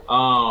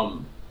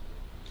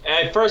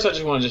 At first, I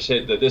just wanted to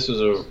say that this was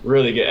a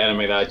really good anime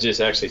that I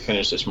just actually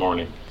finished this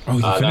morning. Oh,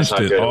 you finished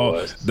it?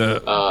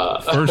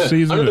 The first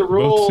season? Under the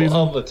rule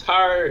of a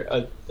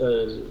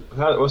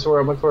what's the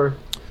word I'm looking for?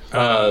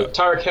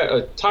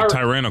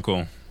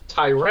 Tyrannical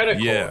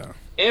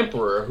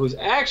emperor who's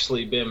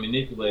actually been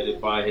manipulated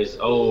by his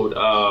old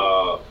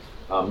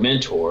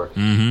mentor.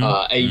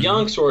 A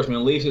young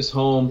swordsman leaves his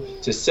home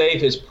to save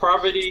his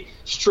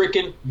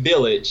poverty-stricken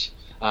village.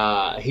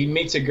 He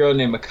meets a girl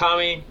named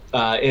Akame,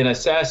 an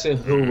assassin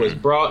who was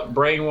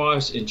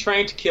brainwashed and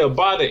trained to kill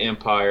by the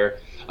Empire.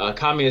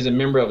 Akame is a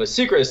member of a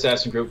secret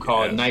assassin group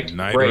called Night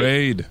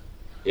Raid.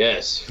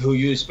 Yes, who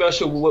use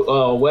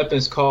special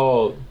weapons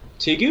called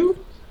Tigu,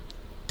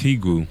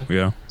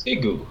 yeah.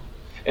 Tigu.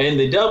 And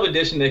the dub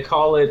edition, they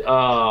call it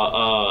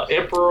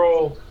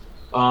Emperor.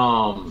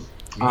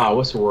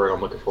 What's the word I'm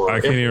looking for?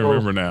 I can't even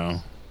remember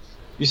now.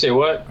 You say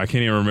what? I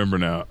can't even remember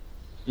now.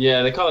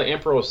 Yeah, they call it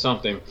Emperor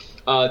something.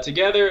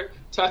 Together,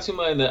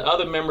 Tatsuma and the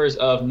other members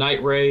of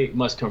Night Raid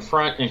must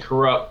confront the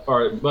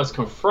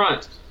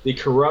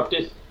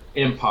corrupted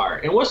empire.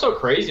 And what's so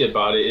crazy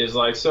about it is,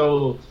 like,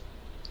 so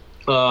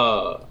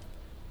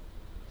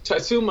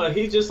Tatsuma,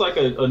 he's just like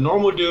a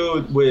normal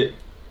dude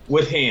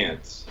with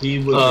hands. He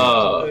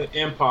was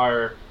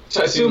Empire.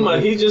 Tatsuma,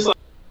 he's just like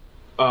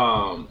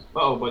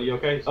buddy,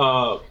 okay?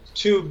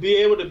 To be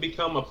able to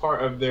become a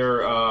part of their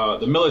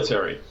the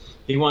military,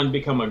 he wanted to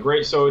become a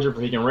great soldier,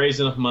 but he can raise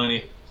enough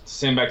money to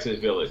send back to his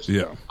village.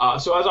 Yeah.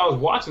 So as I was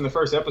watching the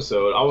first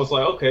episode, I was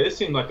like, okay, this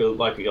seemed like a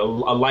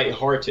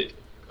lighthearted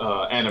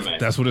anime.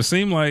 That's what it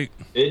seemed like.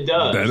 It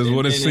does. That is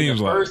what it seems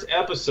like. First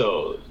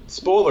episode,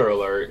 spoiler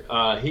alert,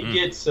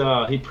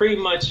 he pretty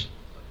much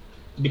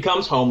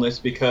becomes homeless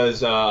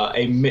because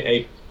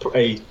a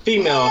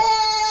female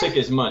took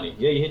his money.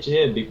 Yeah, you hit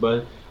your head, big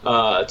bud.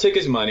 Took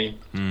his money.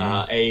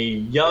 A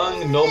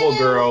young noble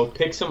girl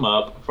picks him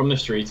up from the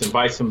streets,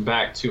 invites him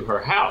back to her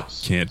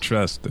house. Can't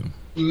trust him.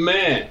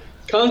 Man,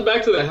 comes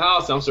back to the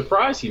house. I'm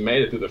surprised he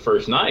made it through the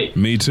first night.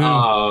 Me too.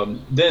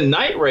 Then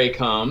Night Ray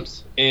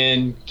comes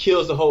and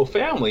kills the whole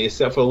family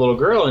except for the little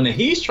girl, and then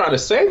he's trying to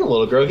save the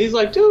little girl. He's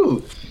like,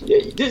 dude,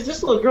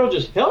 this little girl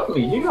just helped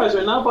me. You guys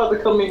are not about to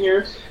come in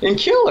here and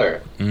kill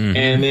her.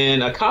 And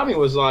then Akami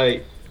was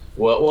like,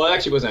 well,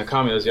 actually it wasn't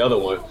Akami, it was the other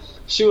one.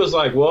 She was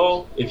like,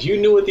 well, if you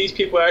knew what these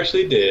people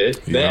actually did,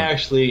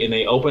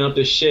 they opened up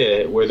the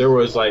shed where there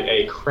was like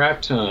a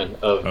crap ton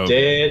of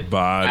dead,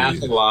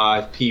 half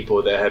alive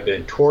people that have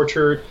been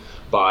tortured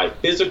by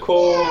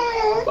physical,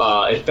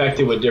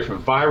 infected with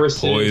different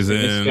viruses. Poison.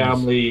 His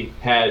family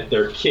had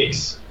their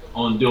kicks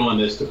on doing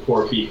this to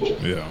poor people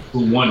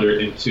who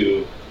wandered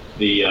into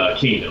the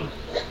kingdom.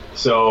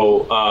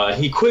 So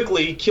he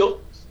quickly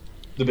killed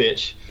the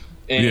bitch,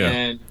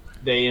 and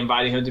they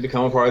invited him to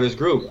become a part of this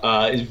group.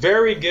 It's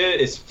very good.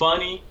 It's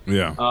funny.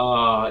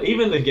 Yeah.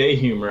 Even the gay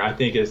humor, I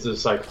think, is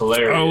just like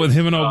hilarious. Oh, with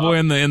him and old boy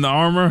in the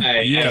armor.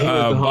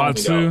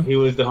 Batsu. He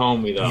was the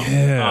homie though.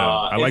 Yeah,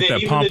 I like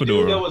that pompadour. The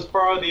dude that was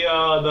part of the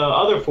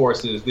other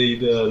forces,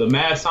 the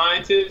mad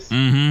scientist.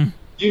 Mm-hmm.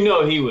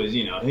 He was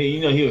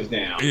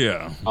down.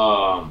 Yeah.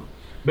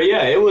 But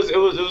yeah, it was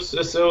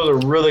a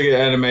really good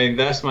anime.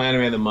 That's my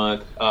anime of the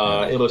month.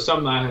 It was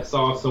something I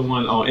saw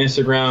someone on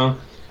Instagram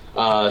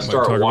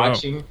start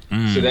watching,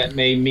 so that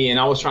made me, and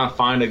I was trying to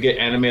find a good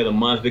anime of the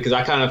month because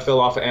I kind of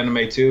fell off of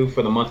anime too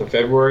for the month of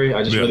February.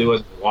 I just really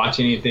wasn't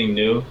watching anything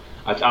new.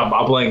 I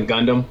blame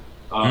Gundam,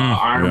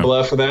 Iron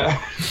Blood for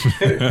that.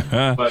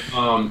 But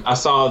I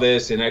saw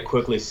this and that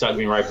quickly sucked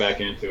me right back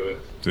into it.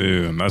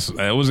 Dude,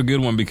 that was a good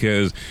one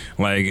because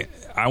like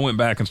I went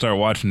back and started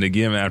watching it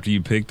again after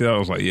you picked it. I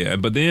was like, yeah,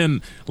 but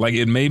then like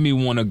it made me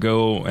want to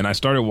go, and I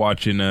started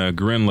watching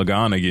Gurren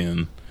Lagann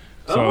again.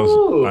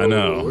 So I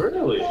know.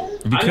 Really?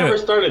 Because I never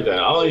started that.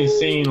 I only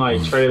seen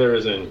like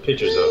trailers and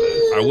pictures of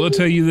it. I will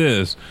tell you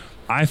this.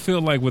 I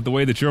feel like with the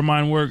way that your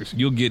mind works,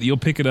 you'll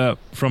pick it up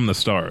from the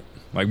start.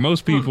 Like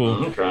most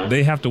people,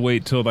 they have to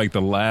wait till like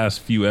the last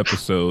few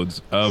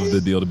episodes of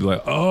the deal to be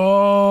like,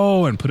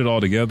 oh, and put it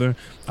all together.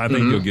 I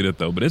think you'll get it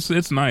though. But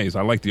it's nice.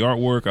 I like the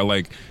artwork. I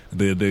like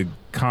the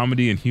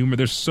comedy and humor.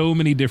 There's so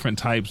many different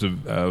types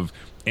of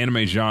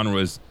anime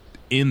genres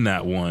in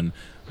that one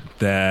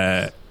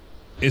that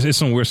it's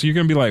somewhere. So you're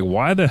gonna be like,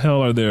 why the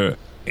hell are there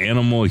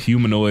animal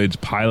humanoids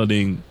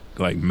piloting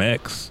like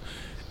mechs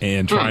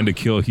and trying to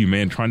kill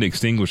trying to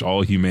extinguish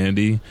all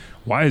humanity?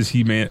 Why is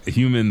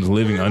humans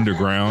living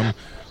underground?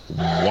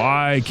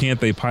 Why can't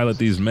they pilot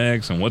these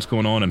mechs, and what's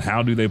going on, and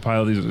how do they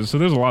pilot these? So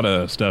there's a lot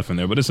of stuff in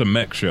there, but it's a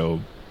mech show.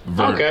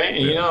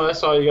 Okay,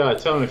 that's all you gotta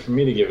tell me for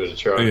me to give it a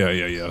try.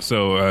 Yeah.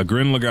 So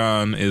Gurren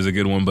Lagann is a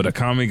good one, but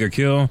Akame ga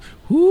Kill,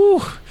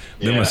 whoo,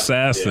 them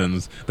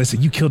assassins. They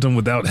said you killed them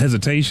without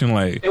hesitation.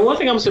 Like, and one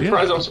thing I'm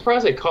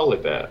surprised they call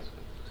it that.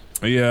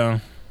 Yeah,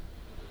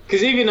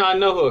 because even though I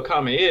know who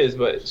Akame is,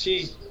 but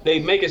they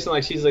make it sound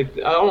like she's like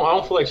I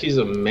don't feel like she's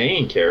a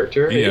main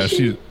character. Yeah,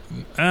 she's.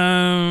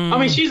 I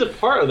mean, she's a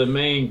part of the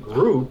main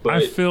group, but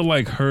I feel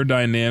like her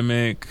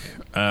dynamic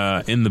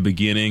in the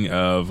beginning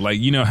of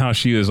like how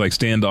she was like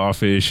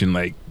standoffish and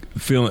like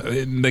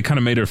they kind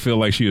of made her feel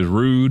like she was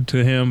rude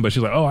to him, but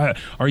she's like, oh,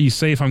 are you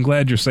safe? I'm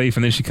glad you're safe.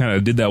 And then she kind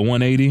of did that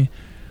 180.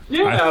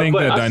 Yeah, I think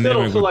but I still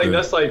don't feel like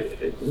that's like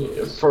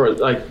for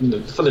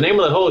the name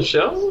of the whole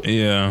show.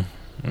 Yeah.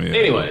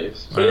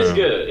 Anyways, but it's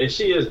good, and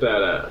she is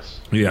badass.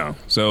 Yeah,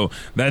 so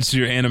that's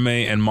your anime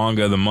and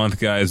manga of the month,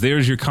 guys.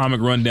 There's your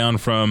comic rundown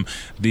from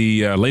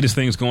the latest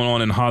things going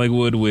on in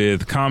Hollywood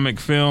with comic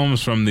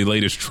films, from the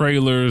latest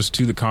trailers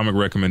to the comic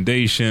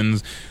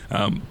recommendations.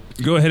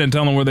 Go ahead and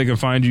tell them where they can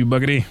find you,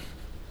 Buckity.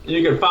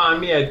 You can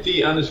find me at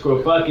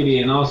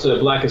 _Buckity and also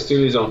at Blackest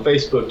Studios on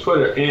Facebook,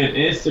 Twitter, and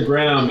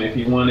Instagram. If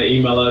you want to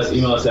email us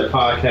at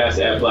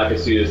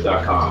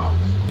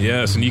podcast@blackeststudios.com.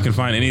 Yes, and you can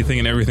find anything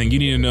and everything you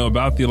need to know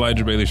about The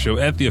Elijah Bailey Show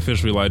at the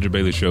official Elijah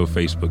Bailey Show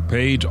Facebook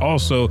page.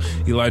 Also,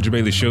 Elijah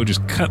Bailey Show,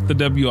 just cut the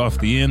W off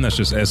the end. That's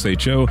just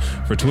SHO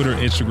for Twitter,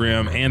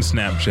 Instagram, and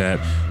Snapchat.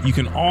 You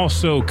can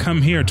also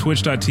come here,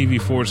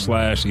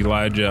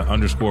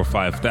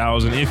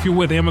 twitch.tv/Elijah_5000. If you're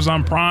with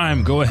Amazon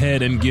Prime, go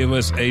ahead and give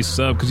us a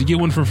sub because you get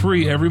one for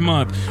free every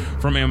month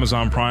from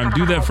Amazon Prime.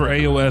 Do that for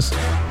AOS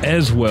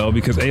as well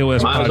because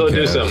AOS might as well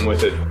do something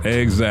with it.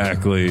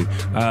 Exactly.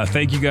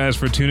 Thank you guys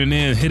for tuning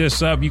in. Hit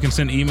us up. You can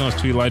send emails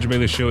to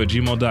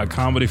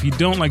ElijahBaileyShow@gmail.com. But if you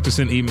don't like to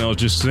send emails,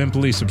 just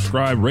simply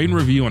subscribe, rate, and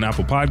review on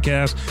Apple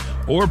Podcasts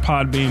or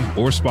Podbean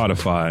or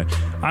Spotify.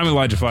 I'm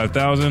Elijah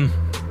 5000.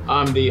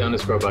 I'm the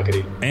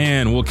 _Buckity.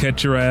 And we'll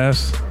catch your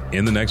ass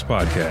in the next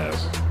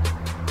podcast.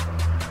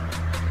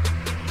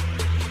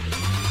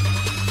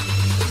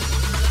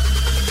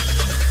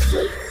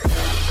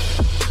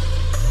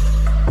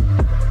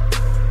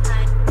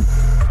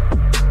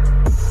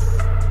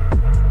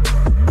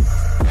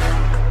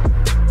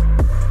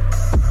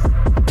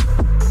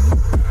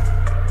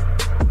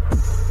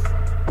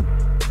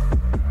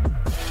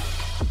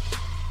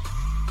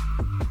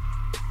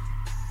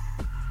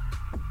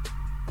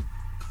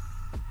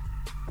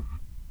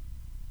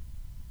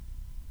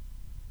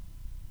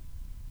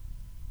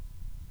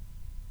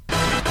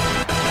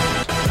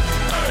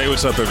 Hey,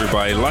 what's up,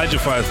 everybody? Elijah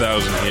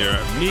 5000 here.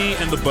 Me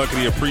and the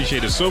Buckity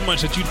appreciate it so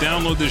much that you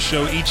download this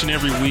show each and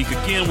every week.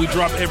 Again, we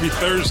drop every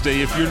Thursday.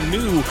 If you're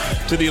new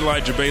to the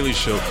Elijah Bailey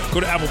Show, go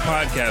to Apple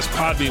Podcasts,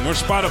 Podbean, or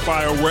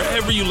Spotify, or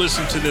wherever you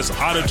listen to this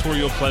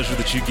auditorial pleasure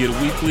that you get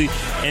weekly,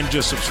 and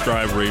just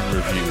subscribe, rate, and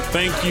review.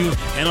 Thank you,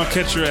 and I'll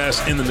catch your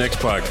ass in the next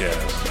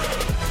podcast.